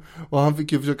 Och han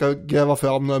fick ju försöka gräva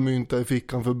fram några myntar i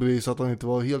fickan för att bevisa att han inte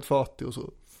var helt fattig och så.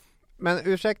 Men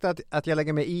ursäkta att jag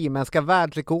lägger mig i, men ska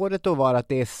världsrekordet då vara att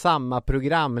det är samma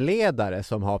programledare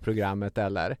som har programmet,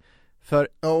 eller? För,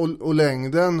 ja, och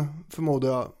längden förmodar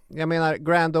jag. Jag menar,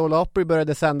 Grand Ole Opry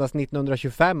började sändas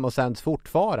 1925 och sänds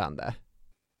fortfarande.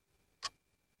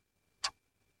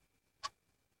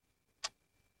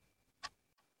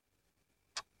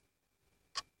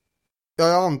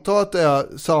 Jag antar att det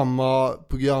är samma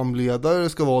programledare det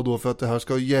ska vara då, för att det här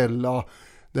ska gälla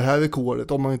det här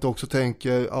rekordet, om man inte också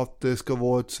tänker att det ska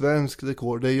vara ett svenskt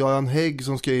rekord. Det är Göran Hägg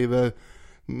som skriver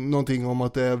någonting om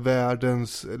att det är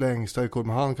världens längsta rekord,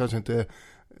 men han kanske inte är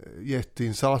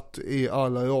jätteinsatt i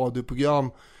alla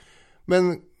radioprogram.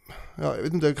 Men jag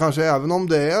vet inte, kanske även om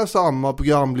det är samma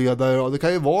programledare, det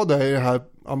kan ju vara det i det här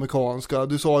amerikanska.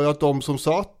 Du sa ju att de som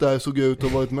satt där såg ut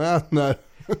och varit med när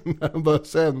de började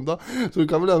sända, så det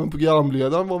kan väl även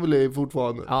programledaren vara väl i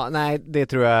fortfarande. Ja, nej, det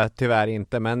tror jag tyvärr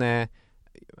inte, men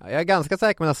jag är ganska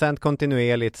säker på att jag har sänt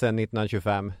kontinuerligt sedan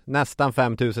 1925. Nästan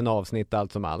 5000 avsnitt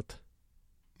allt som allt.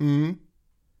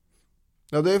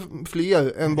 Ja, det är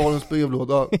fler än Barnens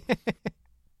brevlåda.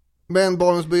 Men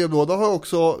Barnens brevlåda har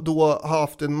också då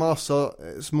haft en massa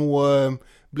små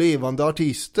blivande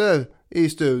artister i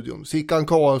studion. Sickan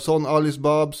Karlsson, Alice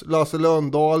Babs, Lasse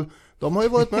Lönndahl. De har ju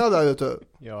varit med där ute.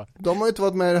 Ja. De har inte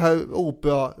varit med i det här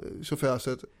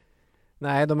opera-tjofräset.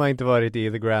 Nej, de har inte varit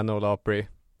i The Grand Ole Opry.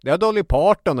 Det har Dolly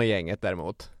Parton och gänget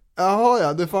däremot. Jaha,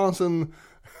 ja, det fanns en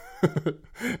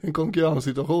En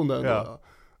konkurrenssituation där. Ja.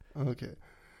 Okej.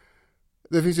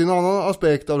 Det finns en annan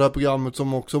aspekt av det här programmet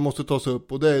som också måste tas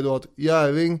upp, och det är då att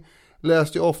Jerving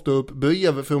läste ju ofta upp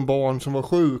brev från barn som var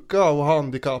sjuka och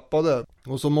handikappade.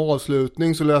 Och som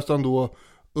avslutning så läste han då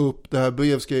upp det här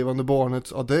brevskrivande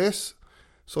barnets adress,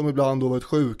 som ibland då var ett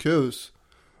sjukhus.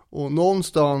 Och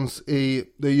någonstans i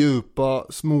det djupa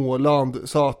Småland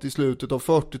satt i slutet av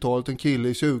 40-talet en kille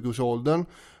i 20-årsåldern.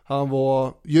 Han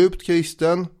var djupt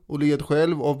kristen och led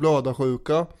själv av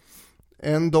blödarsjuka.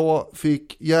 En dag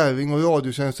fick Jerving och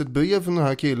Radiotjänst ett brev från den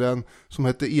här killen som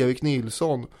hette Erik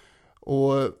Nilsson.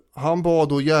 Och han bad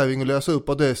då Jerving att läsa upp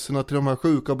adresserna till de här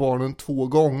sjuka barnen 2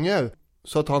 gånger,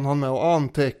 så att han hann med att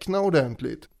anteckna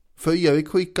ordentligt. För Erik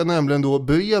skickade nämligen då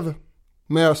brev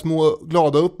med små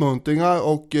glada uppmuntringar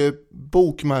och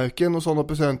bokmärken och sådana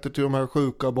presenter till de här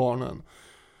sjuka barnen.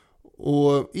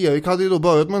 Och Erik hade ju då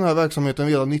börjat med den här verksamheten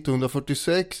redan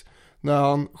 1946 när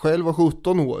han själv var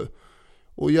 17 år.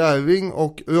 Och Jerving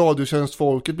och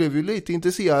Radiotjänstfolket blev ju lite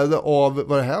intresserade av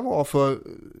vad det här var för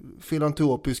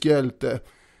filantropisk hjälte.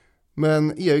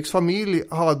 Men Eriks familj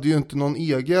hade ju inte någon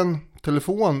egen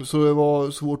telefon, så det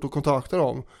var svårt att kontakta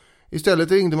dem.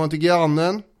 Istället ringde man till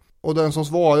grannen, och den som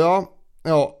svarade,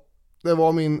 ja, det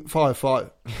var min farfar,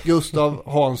 Gustav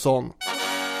Hansson.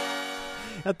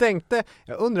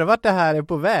 Jag undrar vart det här är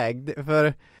på väg,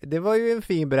 för det var ju en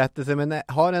fin berättelse, men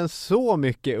har den så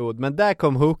mycket udd? Men där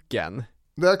kom hooken.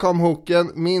 Där kom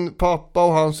hooken. Min pappa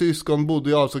och hans syskon bodde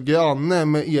ju alltså granne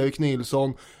med Erik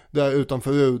Nilsson där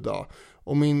utanför Ruda.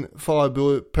 Och min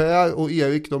farbror Per och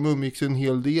Erik, de umgicks en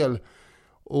hel del.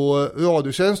 Och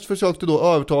Radiotjänst försökte då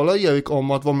övertala Erik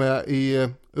om att vara med i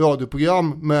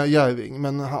radioprogram med Jerving.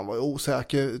 Men han var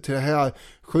osäker till det här.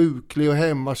 Sjuklig och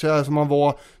hemmakär som han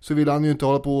var, så ville han ju inte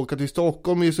hålla på att åka till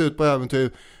Stockholm och ge sig ut på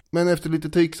äventyr. Men efter lite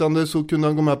trixande så kunde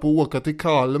han gå med på att åka till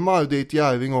Kalmar, dit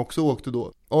Jerving också åkte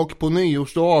då. Och på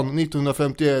nyårsdagen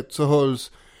 1951 så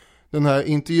hölls den här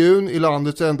intervjun i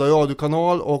landets enda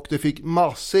radiokanal, och det fick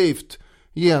massivt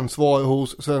gensvar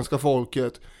hos svenska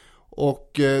folket.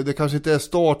 Och det kanske inte är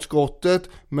startskottet,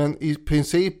 men i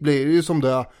princip blir det ju som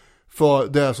det för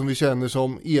det som vi känner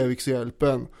som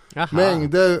Erikshjälpen. Aha.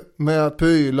 Mängder med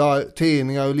prylar,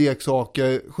 tidningar och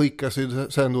leksaker skickas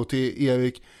sen då till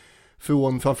Erik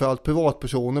från framförallt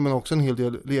privatpersoner, men också en hel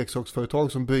del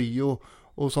leksaksföretag som Brio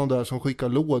och sånt där som skickar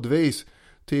lådvis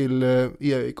till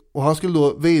Erik. Och han skulle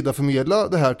då vidareförmedla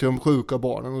det här till de sjuka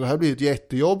barnen, och det här blir ett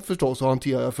jättejobb förstås att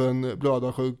hantera för en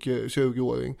blödarsjuk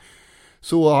 20-åring.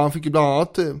 Så han fick ju bland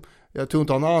annat, jag tror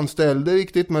inte han anställde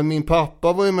riktigt, men min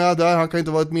pappa var ju med där. Han kan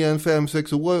inte ha varit mer än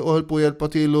 5-6 år och höll på att hjälpa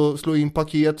till och slå in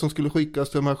paket som skulle skickas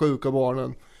till de här sjuka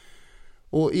barnen.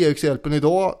 Och Erikshjälpen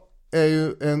idag är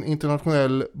ju en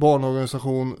internationell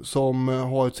barnorganisation som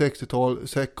har ett 60-tal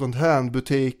second hand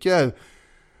butiker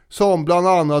som bland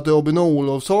annat Robin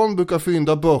Olofsson brukar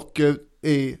fynda böcker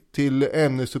i till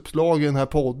ämnesuppslag i den här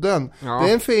podden. Ja.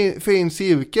 Det är en fin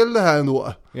cirkel det här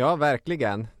ändå. Ja,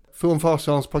 verkligen. Från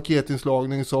farsans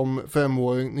paketinslagning som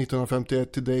 5-åring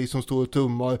 1951 till dig som står och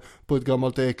tummar på ett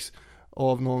gammalt ex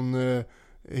av någon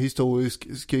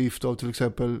historisk skrift av till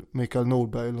exempel Mikael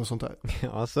Nordberg eller något sånt där.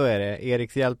 Ja, så är det.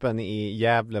 Erikshjälpen i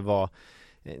Gävle var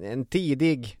en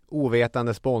tidig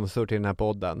ovetande sponsor till den här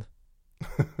podden.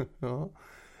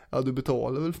 Ja, du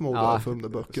betalar väl förmodligen för de där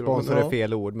böckerna. Sponsor är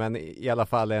fel ord, men i alla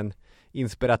fall en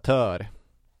inspiratör.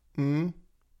 Mm.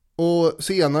 Och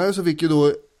senare så fick ju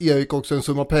då Erik också en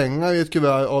summa pengar i ett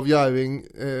kuvert av Jerving.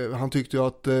 Han tyckte ju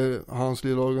att hans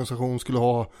lilla organisation skulle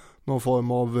ha någon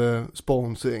form av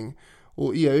sponsring.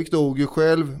 Och Erik dog ju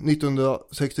själv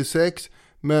 1966.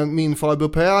 Men min farbror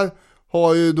Per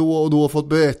har ju då och då fått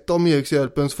berätta om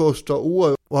Erikshjälpens första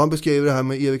år. Och han beskriver det här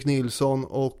med Erik Nilsson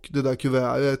och det där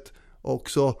kuvertet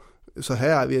också så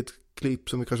här i ett klipp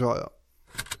som vi kan köra.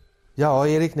 Ja,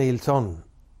 Erik Nilsson,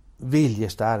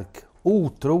 viljestark.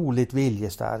 Otroligt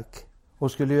viljestark.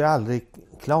 Och skulle ju aldrig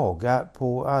klaga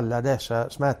på alla dessa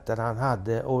smärtor han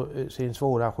hade och sin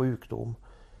svåra sjukdom.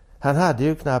 Han hade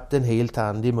ju knappt en hel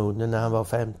tand i munnen när han var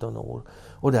 15 år.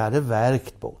 Och det hade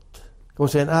värkt bort.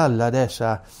 Och sen alla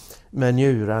dessa med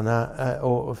njurarna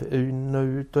och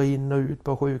in och ut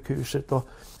på sjukhuset. Och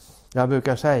jag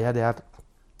brukar säga det att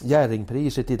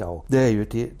Jerringpriset idag, det är ju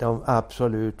till de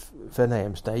absolut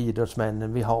förnämsta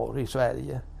idrottsmännen vi har i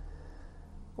Sverige.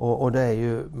 Och det är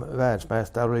ju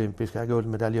världsmästare och olympiska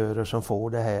guldmedaljörer som får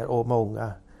det här och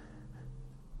många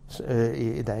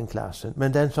i den klassen.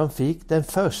 Men den som fick den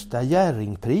första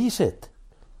Jerringpriset,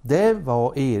 det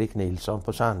var Erik Nilsson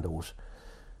på Sandås.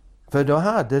 För då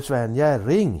hade Sven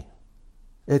Jerring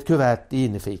ett kuvert i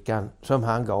innefickan som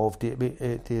han gav till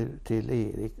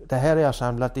Erik. Det här har jag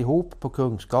samlat ihop på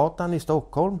Kungsgatan i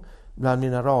Stockholm bland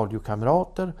mina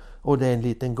radiokamrater, och det är en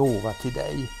liten gåva till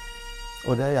dig.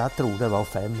 Och det, jag tror det var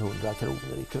 500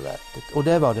 kronor i kuvertet. Och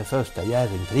det var det första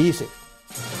Jerringpriset.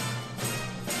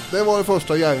 Det var det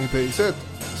första Jerringpriset,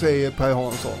 säger Per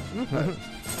Hansson.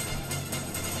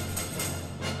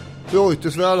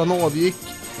 Reuterswärd, han avgick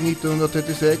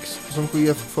 1936 som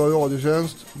chef för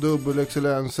radiotjänst.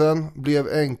 Dubbelexcellensen blev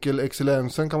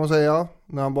enkelexcellensen kan man säga,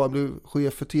 när han bara blev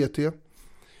chef för TT.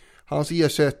 Hans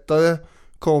ersättare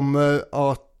kommer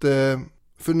att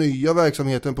förnya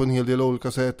verksamheten på en hel del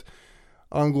olika sätt.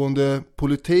 Angående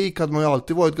politik hade man ju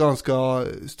alltid varit ganska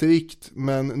strikt,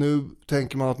 men nu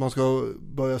tänker man att man ska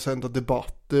börja sända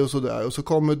debatter och sådär. Och så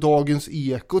kommer Dagens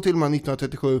Eko till och med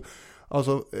 1937,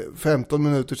 alltså 15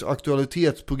 minuters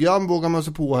aktualitetsprogram vågar man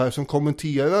sig på här, som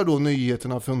kommenterar då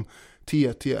nyheterna från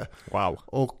TT. Wow.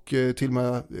 Och till och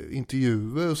med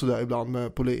intervjuer och sådär ibland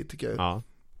med politiker. Ja.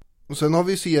 Och sen har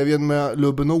vi serien med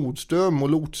Lubbe Nordström och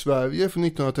Lort-Sverige från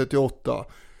 1938.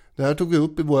 Det här tog vi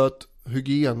upp i vårt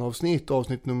hygienavsnitt,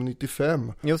 avsnitt nummer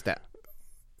 95. Just det.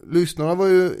 Lyssnarna var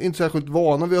ju inte särskilt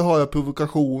vana vid att höra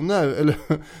provokationer eller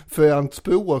fränt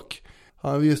språk.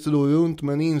 Han reste då runt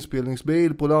med en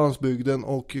inspelningsbil på landsbygden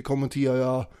och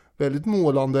kommenterade väldigt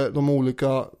målande de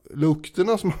olika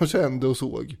lukterna som man kände och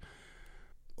såg.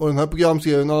 Och den här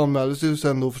programserien anmäldes ju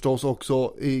sen då förstås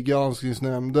också i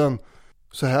granskningsnämnden.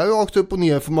 Så här rakt upp och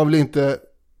ner får man väl inte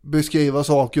beskriva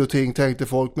saker och ting, tänkte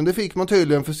folk. Men det fick man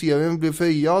tydligen, för serien blev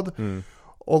friad.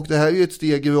 Och det här är ju ett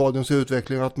steg i radions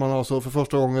utveckling, att man alltså för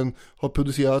första gången har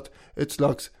producerat ett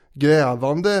slags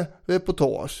grävande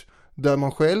reportage där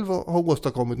man själv har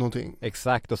åstadkommit någonting.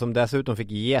 Exakt, och som dessutom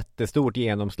fick jättestort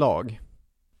genomslag.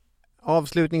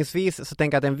 Avslutningsvis så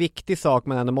tänker jag att en viktig sak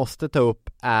man ändå måste ta upp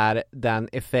är den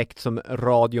effekt som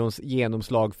radions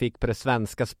genomslag fick på det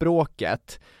svenska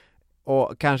språket.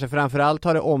 Och kanske framförallt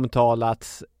har det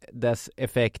omtalats dess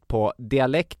effekt på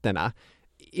dialekterna.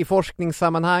 I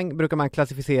forskningssammanhang brukar man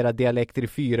klassificera dialekter i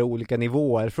 4 olika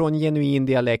nivåer, från genuin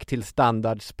dialekt till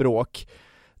standardspråk.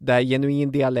 Där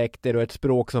genuin dialekt är ett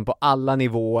språk som på alla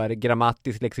nivåer,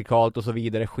 grammatiskt, lexikalt och så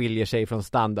vidare, skiljer sig från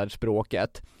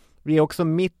standardspråket. Vi är också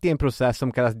mitt i en process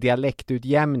som kallas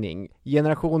dialektutjämning.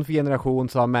 Generation för generation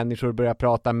så har människor börjat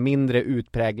prata mindre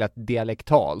utpräglat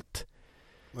dialektalt.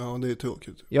 Ja, det är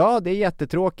tråkigt. Ja, det är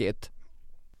jättetråkigt.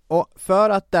 Och för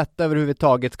att detta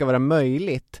överhuvudtaget ska vara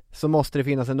möjligt så måste det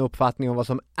finnas en uppfattning om vad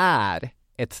som är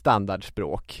ett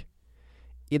standardspråk.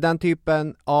 I den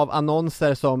typen av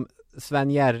annonser som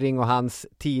Sven Jerring och hans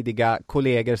tidiga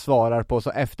kollegor svarar på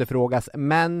så efterfrågas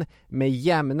män med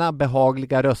jämna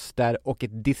behagliga röster och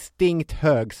ett distinkt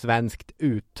högsvenskt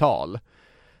uttal.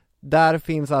 Där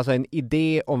finns alltså en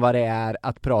idé om vad det är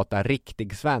att prata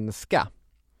riktig svenska.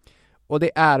 Och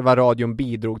det är vad radion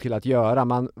bidrog till att göra.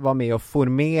 Man var med och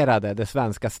formerade det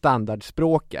svenska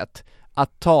standardspråket.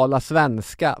 Att tala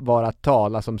svenska var att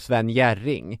tala som Sven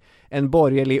Jerring. En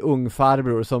borgerlig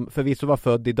ungfarbror som förvisso var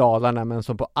född i Dalarna men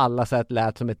som på alla sätt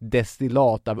lät som ett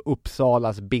destillat av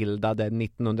Uppsalas bildade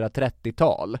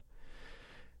 1930-tal.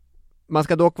 Man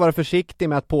ska dock vara försiktig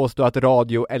med att påstå att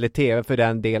radio eller tv för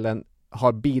den delen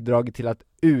har bidragit till att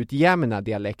utjämna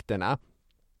dialekterna.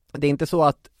 Det är inte så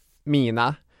att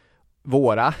mina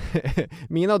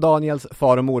och Daniels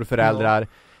far- och morföräldrar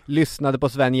lyssnade på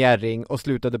Sven Jerring och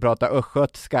slutade prata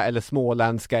östgötska eller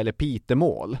småländska eller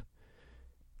pitemål.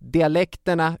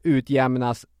 Dialekterna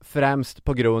utjämnas främst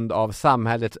på grund av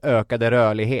samhällets ökade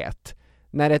rörlighet.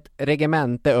 När ett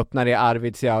regemente öppnar i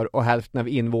Arvidsjaur och hälften av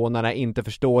invånarna inte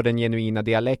förstår den genuina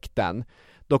dialekten,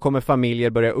 då kommer familjer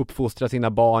börja uppfostra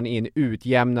sina barn i en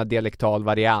utjämnad dialektal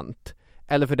variant.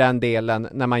 Eller för den delen,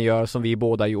 när man gör som vi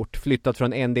båda gjort, flyttat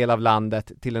från en del av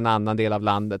landet till en annan del av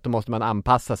landet, då måste man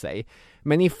anpassa sig.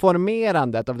 Men i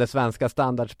formerandet av det svenska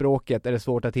standardspråket är det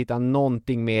svårt att hitta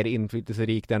någonting mer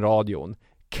inflytelserikt än radion.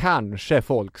 Kanske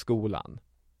folkskolan.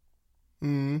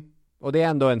 Och det är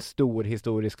ändå en stor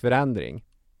historisk förändring.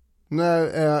 När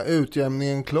är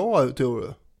utjämningen klar, tror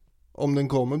du? Om den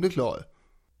kommer bli klar?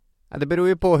 Ja, det beror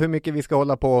ju på hur mycket vi ska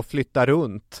hålla på och flytta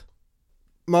runt.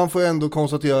 Man får ändå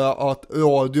konstatera att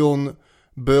radion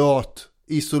bröt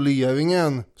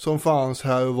isoleringen som fanns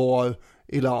här och var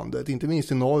i landet, inte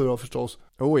minst i norr då, förstås.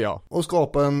 Oh ja. Och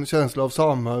skapade en känsla av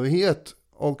samhörighet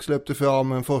och släppte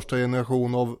fram en första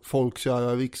generation av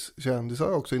folkkära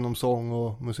rikskändisar också inom sång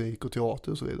och musik och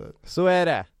teater och så vidare. Så är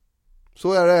det.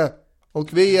 Så är det.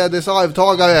 Och vi är dess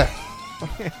arvtagare.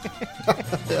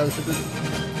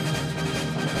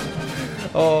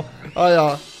 Ja.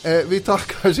 Vi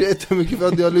tackar så jättemycket för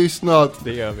att ni har lyssnat.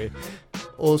 Det gör vi.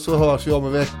 och så hörs vi om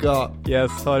en vecka.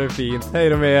 Yes, ha det fint. Hej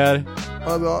då med er.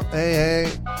 Ha det bra, hej hej.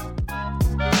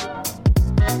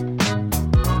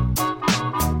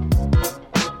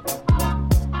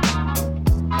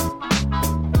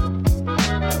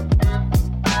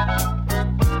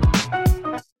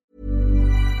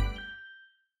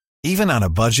 Even on a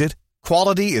budget,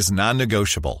 quality is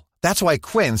non-negotiable. That's why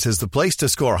Quince is the place to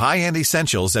score high-end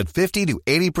essentials at 50 to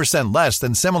 80% less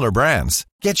than similar brands.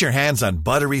 Get your hands on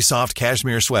buttery soft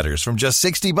cashmere sweaters from just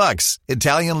 $60,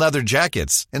 Italian leather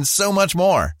jackets, and so much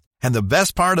more. And the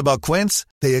best part about Quince,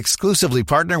 they exclusively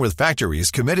partner with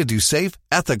factories committed to safe,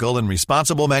 ethical, and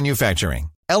responsible manufacturing.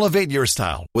 Elevate your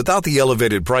style without the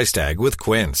elevated price tag with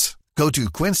Quince. Go to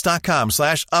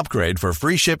quince.com/upgrade for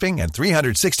free shipping and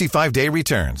 365-day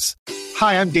returns.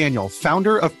 Hi, I'm Daniel,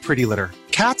 founder of Pretty Litter.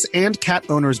 Cats and cat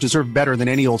owners deserve better than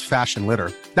any old-fashioned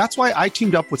litter. That's why I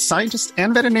teamed up with scientists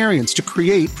and veterinarians to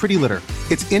create Pretty Litter.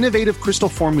 Its innovative crystal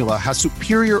formula has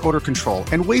superior odor control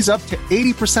and weighs up to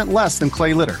 80% less than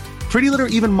clay litter. Pretty Litter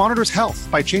even monitors health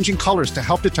by changing colors to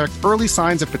help detect early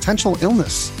signs of potential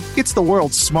illness. It's the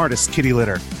world's smartest kitty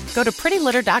litter. Go to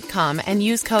prettylitter.com and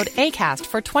use code ACAST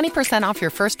for 20% off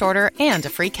your first order and a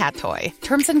free cat toy.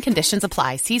 Terms and conditions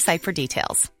apply. See site for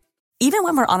details. Even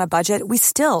when we're on a budget, we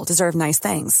still deserve nice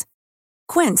things.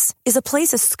 Quince is a place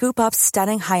to scoop up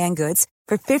stunning high-end goods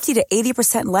for 50 to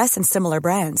 80% less than similar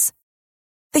brands.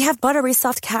 They have buttery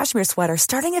soft cashmere sweaters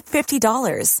starting at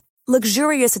 $50,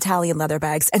 luxurious Italian leather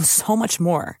bags, and so much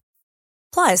more.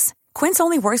 Plus, Quince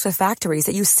only works with factories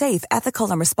that use safe, ethical,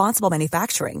 and responsible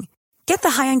manufacturing. Get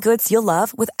the high-end goods you'll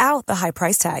love without the high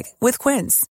price tag with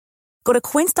Quince. Go to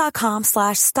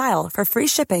quince.com/style for free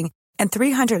shipping and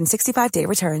 365-day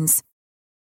returns.